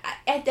 but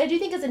I do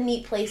think it's a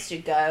neat place to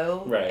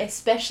go, right?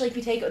 Especially if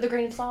you take it with a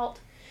grain of salt.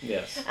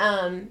 Yes.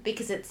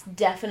 Because it's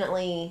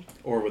definitely.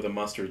 Or with a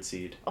mustard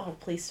seed. Oh,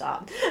 please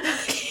stop.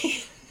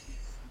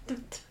 We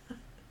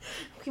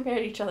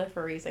married each other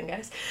for a reason,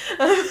 guys.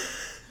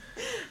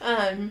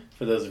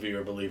 For those of you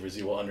who are believers,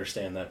 you will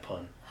understand that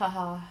pun.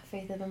 Haha,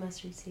 faith of a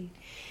mustard seed.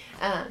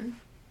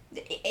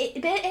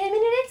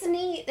 It's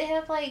neat. They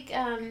have, like,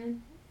 a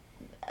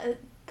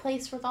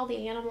place with all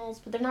the animals,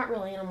 but they're not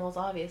real animals,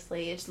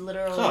 obviously. It's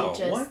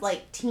literally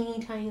like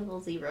teeny tiny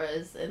little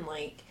zebras, and,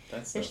 like,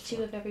 there's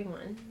 2 of every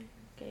one.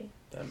 Okay.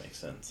 That makes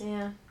sense.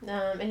 Yeah.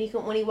 And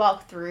when you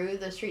walk through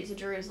the streets of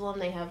Jerusalem,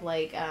 they have,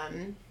 like, I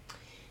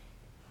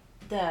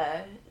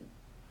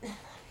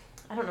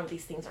don't know what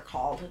these things are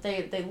called.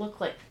 They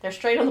look like they're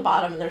straight on the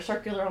bottom and they're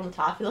circular on the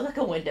top. They look like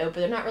a window, but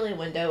they're not really a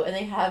window. And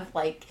they have,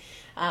 like,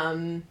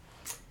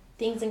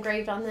 things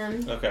engraved on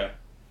them. Okay.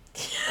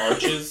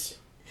 Arches?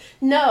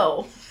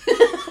 No.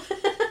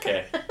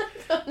 Okay.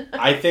 don't know.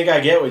 I think I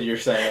get what you're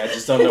saying. I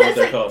just don't know what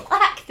they're called.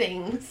 Plaque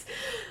things.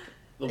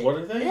 What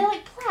are they? They're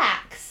like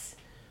plaques.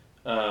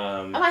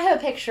 I might have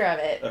a picture of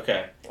it.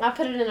 Okay. I'll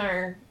put it in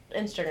our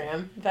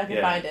Instagram if I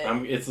can find it.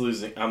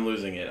 I'm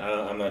losing it.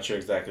 I'm not sure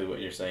exactly what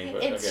you're saying,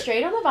 but it's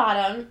straight on the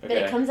bottom, but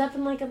Okay. it comes up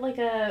in like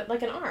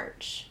an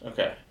arch.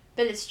 Okay.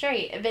 But it's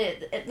straight. But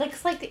it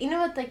looks like you know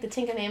what like the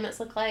Ten Commandments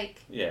look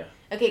like. Yeah.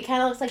 Okay, it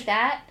kind of looks like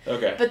that.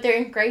 Okay. But they're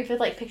engraved with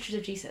like pictures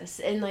of Jesus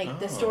and like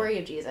the Oh. story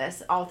of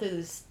Jesus all through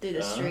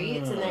the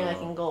streets, and they're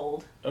like in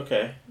gold.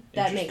 Okay.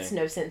 That makes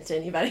no sense to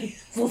anybody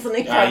who's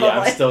listening. Yeah, Probably.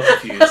 I'm still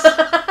confused.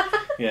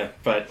 Yeah,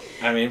 but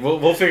I mean,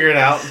 we'll figure it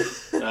out.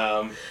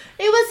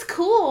 It was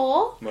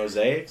cool.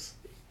 Mosaics.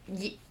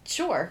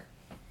 Sure.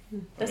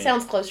 That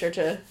sounds closer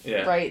to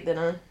right than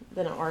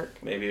an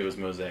arc. Maybe it was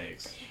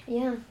mosaics.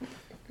 Yeah.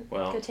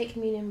 Well. Go take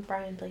communion with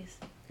Brian, please.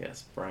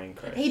 Yes, Brian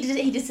Christ.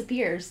 He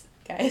disappears,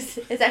 guys.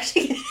 It's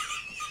actually.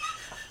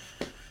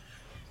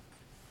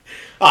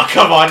 Oh,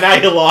 come on! Now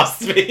you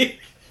lost me.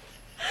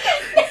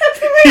 No,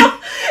 for real.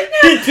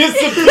 He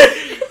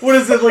disappeared. What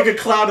is it? Like a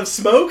cloud of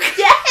smoke?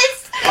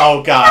 Yes.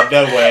 Oh God!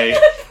 No way.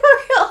 For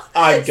real.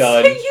 I'm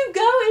done. So you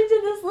go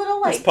into this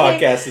little like. This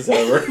podcast is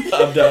over.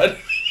 I'm done.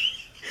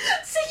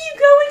 So you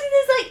go into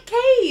this like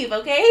cave,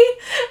 okay?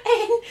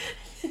 And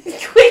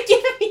quit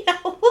giving me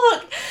that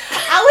look.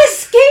 I was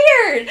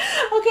scared.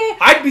 Okay.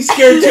 I'd be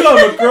scared too.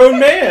 I'm a grown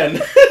man.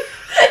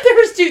 There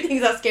was two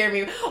things that scared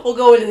me. We'll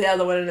go into the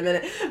other one in a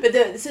minute. But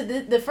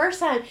the first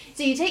time,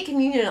 so you take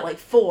communion at like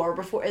 4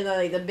 before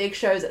the big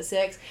show's at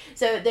 6.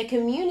 So the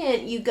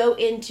communion you go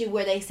into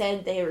where they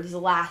said there was the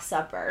Last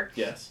Supper.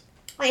 Yes.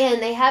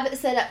 And they have it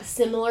set up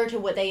similar to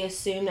what they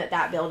assumed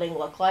that building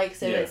looked like.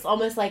 So it's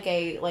almost like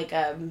a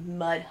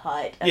mud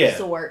hut of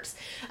sorts.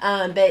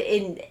 But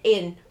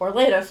in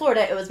Orlando,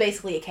 Florida, it was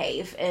basically a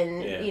cave,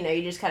 and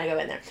you just kind of go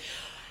in there.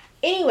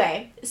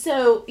 Anyway,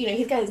 so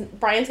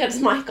Brian's got his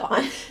mic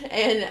on,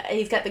 and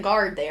he's got the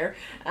guard there,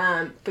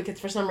 because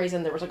for some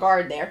reason there was a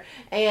guard there,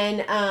 and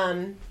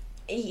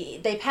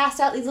they passed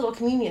out these little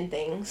communion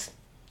things.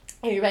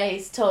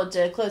 Everybody's told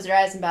to close their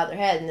eyes and bow their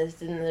head, and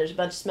there's a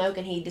bunch of smoke,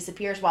 and he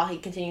disappears while he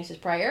continues his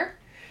prayer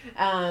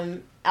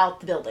out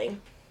the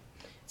building.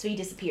 So he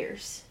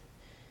disappears.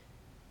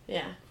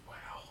 Yeah. Wow.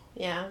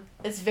 Yeah.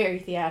 It's very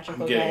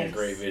theatrical, I'm getting guys. a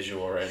great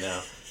visual right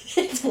now.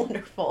 It's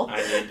wonderful.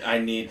 I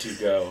need to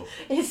go.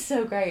 It's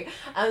so great.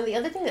 The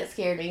other thing that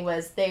scared me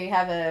was they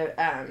have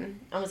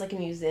almost like a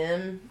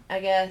museum,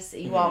 I guess.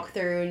 You walk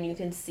through and you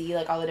can see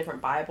like all the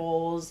different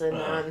Bibles,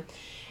 and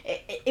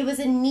it was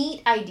a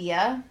neat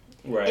idea.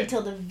 Right.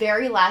 Until the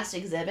very last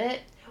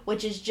exhibit,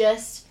 which is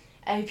just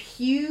a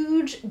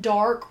huge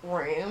dark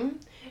room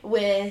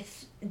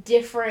with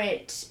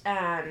different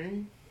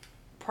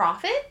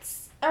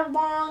prophets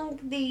along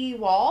the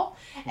wall,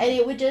 and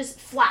it would just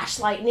flash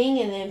lightning,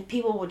 and then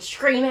people would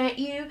scream at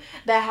you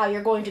about how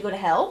you're going to go to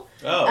hell.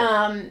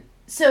 Oh.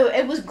 So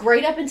it was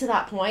great up until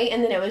that point,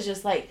 and then it was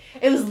just like,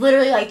 it was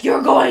literally like,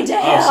 you're going to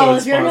hell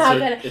if you're not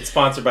gonna. It's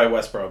sponsored by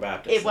Westboro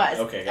Baptist. It was.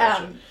 Okay,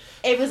 gotcha.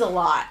 It was a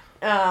lot.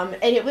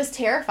 And it was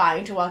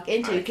terrifying to walk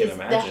into because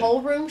the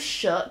whole room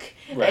shook,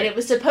 and it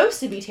was supposed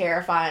to be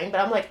terrifying.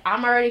 But I'm like,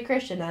 I'm already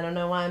Christian. I don't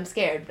know why I'm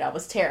scared, but I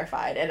was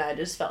terrified, and I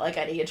just felt like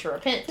I needed to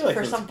repent for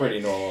something. That's a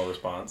pretty normal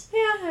response.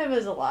 Yeah, it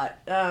was a lot.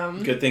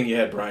 Good thing you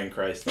had Brian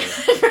Christ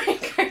there. Brian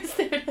Christ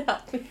there to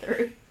help me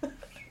through.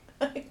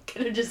 I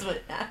could have just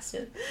went past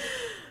him.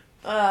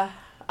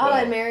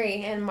 And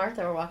Mary and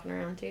Martha were walking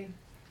around too.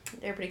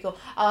 They're pretty cool.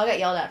 Oh, I got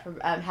yelled at for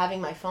having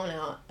my phone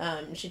out.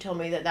 She told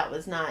me that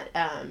was not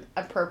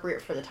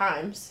appropriate for the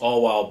times.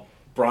 All while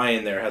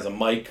Brian there has a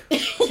mic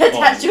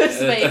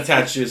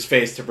attached to his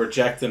face to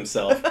project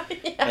himself,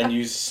 and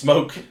use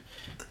smoke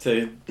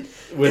to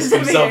whisk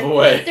himself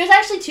away. There's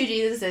actually 2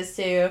 Jesuses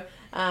too.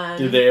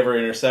 Did they ever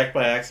intersect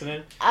by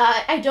accident?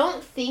 I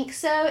don't think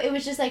so. It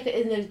was just like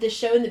in the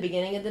show in the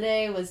beginning of the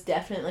day was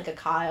definitely like a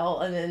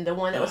Kyle, and then the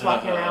one that was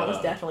walking around was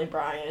definitely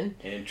Brian.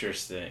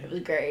 Interesting. It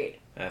was great.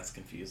 That's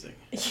confusing.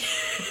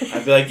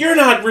 I'd be like, you're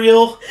not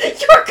real.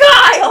 You're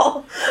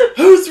Kyle.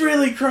 Who's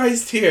really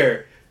Christ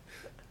here?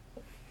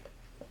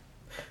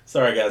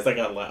 Sorry, guys, that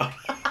got loud.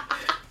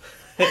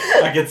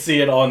 I could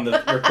see it on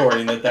the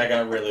recording that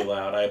got really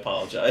loud. I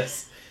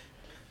apologize.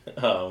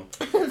 So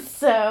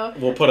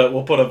we'll put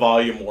a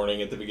volume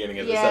warning at the beginning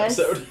of this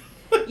episode.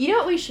 You know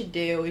what we should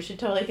do? We should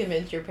totally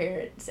convince your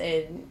parents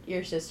and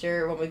your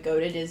sister when we go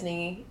to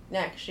Disney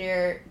next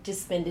year to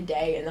spend a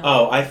day in the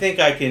hall. I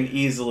think I can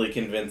easily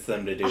convince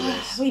them to do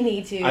this. We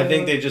need to. I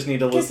think they just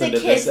need to listen to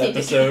this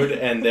episode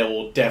and they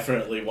will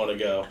definitely want to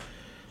go.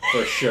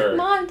 For sure.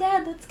 Mom,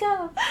 Dad, let's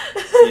go.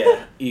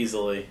 Yeah,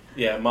 easily.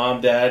 Yeah, Mom,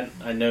 Dad,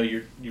 I know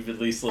you've at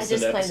least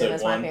listened to episode 1. I just claimed them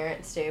as my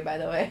parents too, by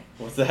the way.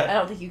 What's that? I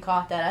don't think you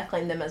caught that. I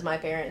claimed them as my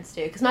parents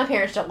too, because my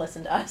parents don't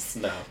listen to us.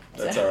 No,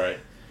 that's all right.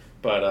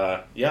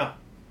 But yeah,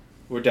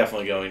 we're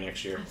definitely going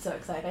next year. I'm so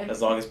excited.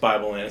 As long as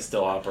Bible Land is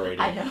still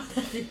operating. I know,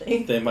 that's the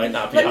thing. They might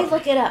not be. Let me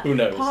look it up. Who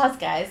knows? Pause,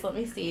 guys. Let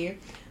me see.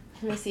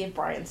 Let me see if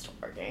Brian's still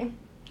working.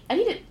 I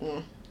need it.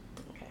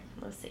 Okay,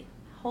 let's see.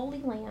 Holy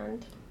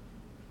Land,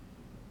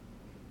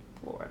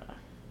 Florida.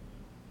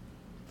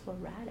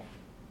 Florida.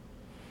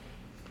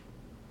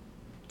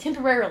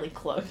 Temporarily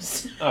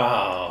closed.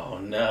 Oh,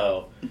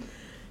 no.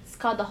 It's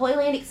called the Holy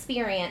Land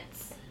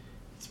Experience.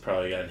 It's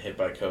probably gotten hit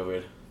by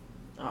COVID.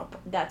 Oh,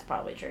 that's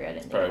probably true. I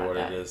didn't think Probably about what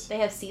that. it is. They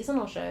have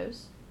seasonal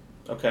shows.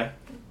 Okay.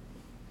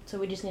 So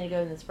we just need to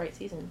go in this bright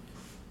season.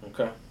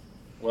 Okay.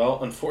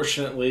 Well,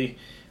 unfortunately,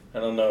 I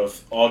don't know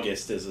if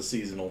August is a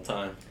seasonal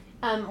time.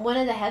 One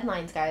of the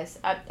headlines, guys.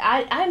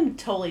 I'm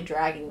totally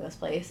dragging this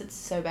place. It's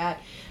so bad.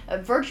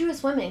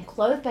 Virtuous women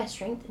clothed by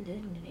strength and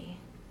dignity.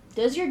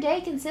 Does your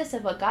day consist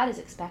of what God is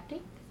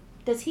expecting?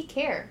 Does He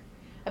care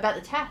about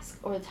the task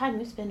or the time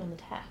you spend on the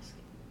task?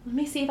 Let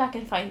me see if I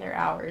can find their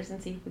hours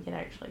and see if we can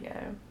actually go.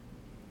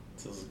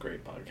 This is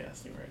great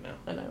podcasting right now.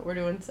 I know, we're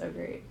doing so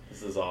great.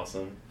 This is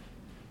awesome.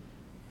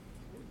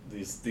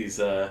 This is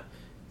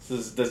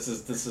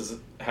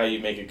how you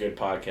make a good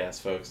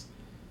podcast, folks.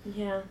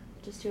 Yeah,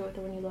 just do it with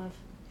the one you love.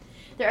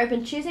 They're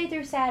open Tuesday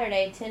through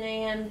Saturday, 10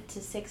 a.m.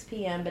 to 6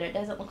 p.m., but it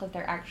doesn't look like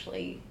they're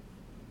actually,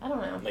 I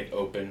don't know. Like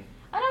open.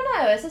 I don't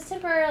know. It says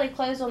temporarily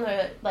closed on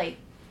the, Like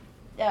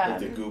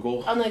the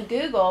Google? On the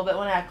Google, but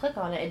when I click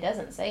on it, it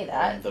doesn't say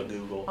that. On the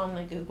Google. On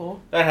the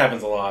Google. That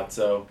happens a lot,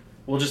 so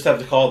we'll just have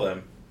to call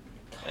them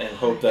and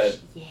hope that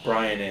yes.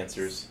 Brian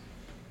answers.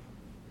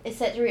 It's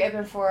set to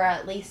reopen for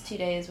at least 2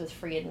 days with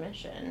free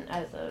admission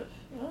as of...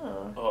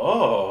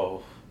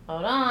 Oh.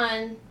 Hold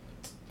on.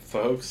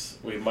 Folks,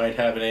 we might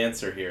have an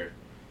answer here.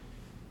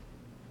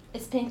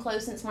 It's been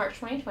closed since March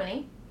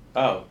 2020.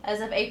 Oh.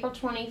 As of April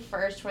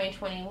 21st,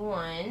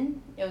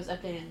 2021, it was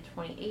updated to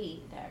 28th,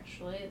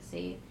 actually. Let's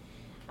see.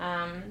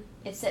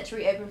 It's set to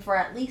reopen for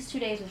at least 2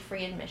 days with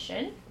free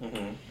admission.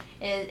 Mm-hmm.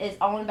 It is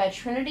owned by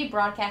Trinity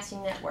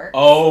Broadcasting Network.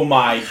 Oh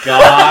my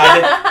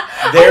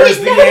God. There's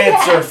the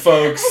answer,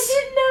 folks. I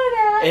didn't know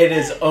that. It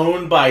is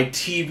owned by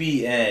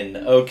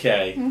TBN.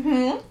 Okay.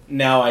 Mm-hmm.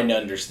 Now I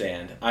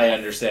understand. I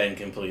understand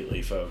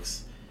completely,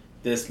 folks.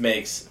 This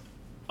makes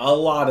a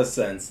lot of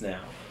sense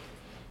now.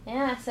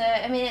 Yeah, so,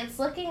 I mean, it's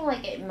looking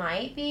like it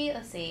might be.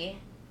 Let's see.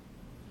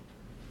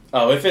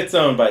 Oh, if it's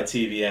owned by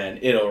TBN,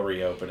 it'll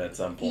reopen at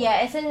some point.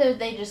 Yeah, it said that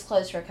they just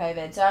closed for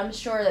COVID, so I'm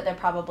sure that they're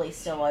probably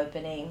still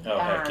opening. Oh,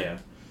 heck yeah.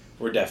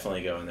 We're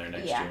definitely going there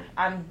next year.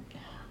 I'm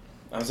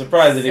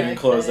surprised it so even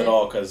closed excited. at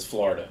all because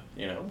Florida,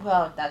 you know.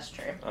 Well, that's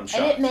true. I'm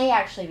shocked. And it may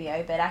actually be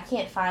open. I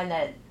can't find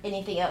that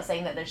anything else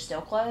saying that they're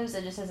still closed.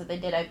 It just says that they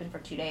did open for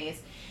 2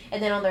 days.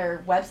 And then on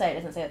their website, it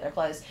doesn't say that they're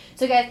closed.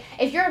 So, guys,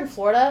 if you're in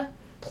Florida,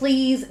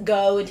 please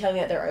go and tell me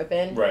that they're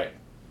open. Right.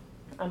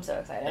 I'm so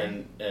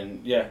excited.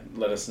 And yeah,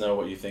 let us know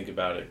what you think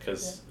about it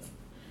because,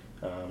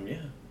 yeah.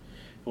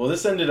 Well,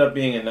 this ended up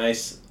being a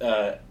nice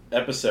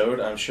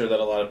episode. I'm sure that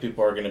a lot of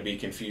people are going to be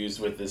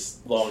confused with this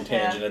long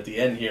tangent at the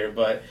end here,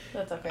 but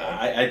that's okay.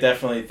 I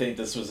definitely think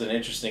this was an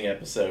interesting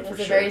episode for sure.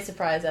 It's a very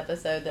surprise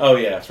episode. Oh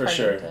yeah, for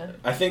sure.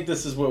 I think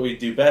this is what we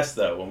do best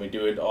though, when we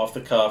do it off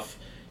the cuff,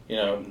 you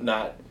know,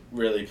 not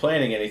really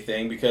planning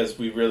anything because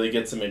we really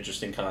get some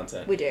interesting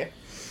content. We do.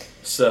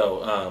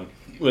 So,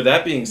 with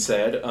that being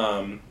said,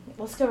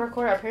 let's go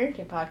record our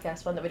parenting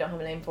podcast, one that we don't have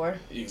a name for.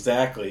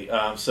 Exactly.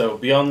 So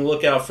be on the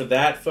lookout for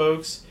that,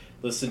 folks.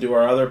 Listen to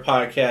our other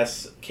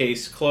podcast,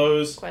 Case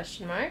Closed.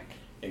 Question mark.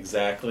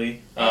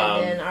 Exactly.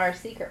 And then our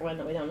secret one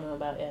that we don't know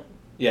about yet.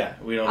 Yeah,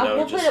 we don't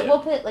know just yet. We'll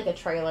put like a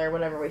trailer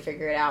whenever we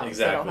figure it out.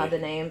 Exactly. So I don't have the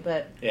name,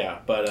 but yeah,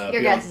 but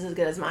your guess is as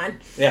good as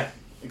mine. Yeah,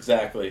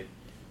 exactly.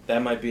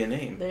 That might be a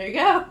name. There you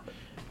go.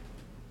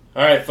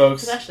 All right,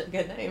 folks. It's actually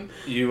a good name.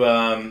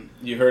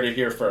 You heard it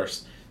here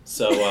first.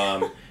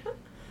 So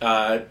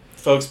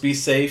folks, be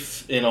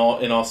safe. In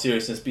all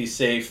seriousness, be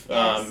safe.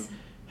 Yes.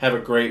 Have a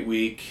great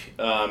week.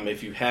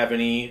 If you have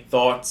any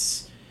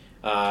thoughts,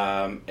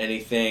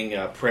 anything,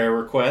 prayer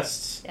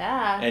requests,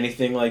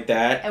 anything like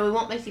that, and we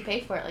won't make you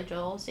pay for it, like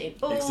Joel said.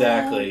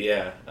 Exactly,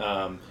 yeah.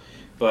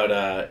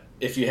 But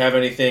if you have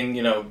anything,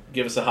 you know,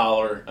 give us a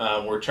holler.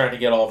 We're trying to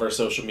get all of our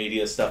social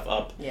media stuff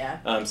up.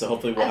 Yeah. So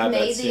hopefully we'll have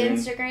that soon. I've made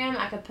the Instagram.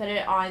 I could put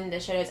it on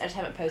the show notes. I just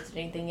haven't posted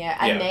anything yet.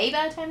 I may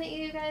by the time that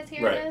you guys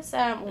hear this.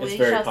 It's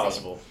very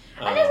possible.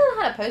 I don't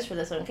know how to post for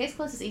this one. Case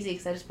Closed is easy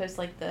because I just post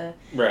like the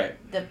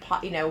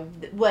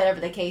whatever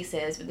the case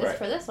is. But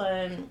for this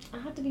one, I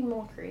have to be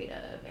more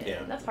creative.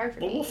 And that's hard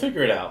for me. We'll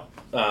figure it out.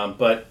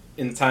 But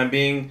in the time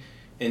being,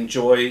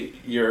 enjoy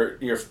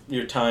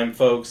your time,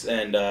 folks,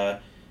 and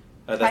that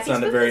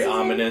sounded very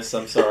ominous.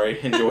 I'm sorry.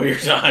 Enjoy your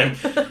time.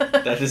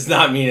 That does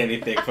not mean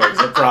anything, folks.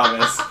 I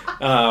promise.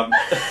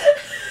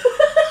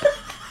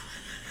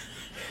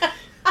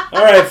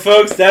 All right,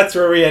 folks. That's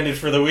where we ended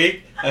for the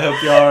week. I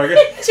hope y'all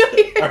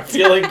are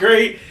feeling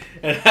great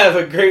and have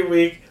a great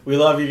week. We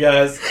love you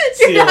guys.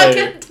 See you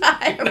later.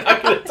 You're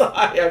not gonna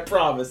die. I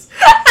promise.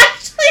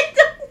 Actually, I'm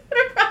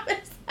gonna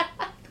promise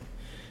that.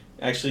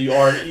 Actually, you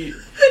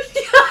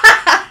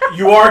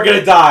are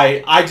gonna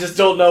die. I just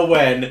don't know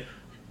when.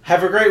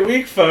 Have a great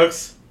week,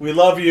 folks. We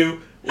love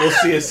you. We'll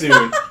see you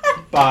soon.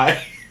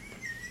 Bye.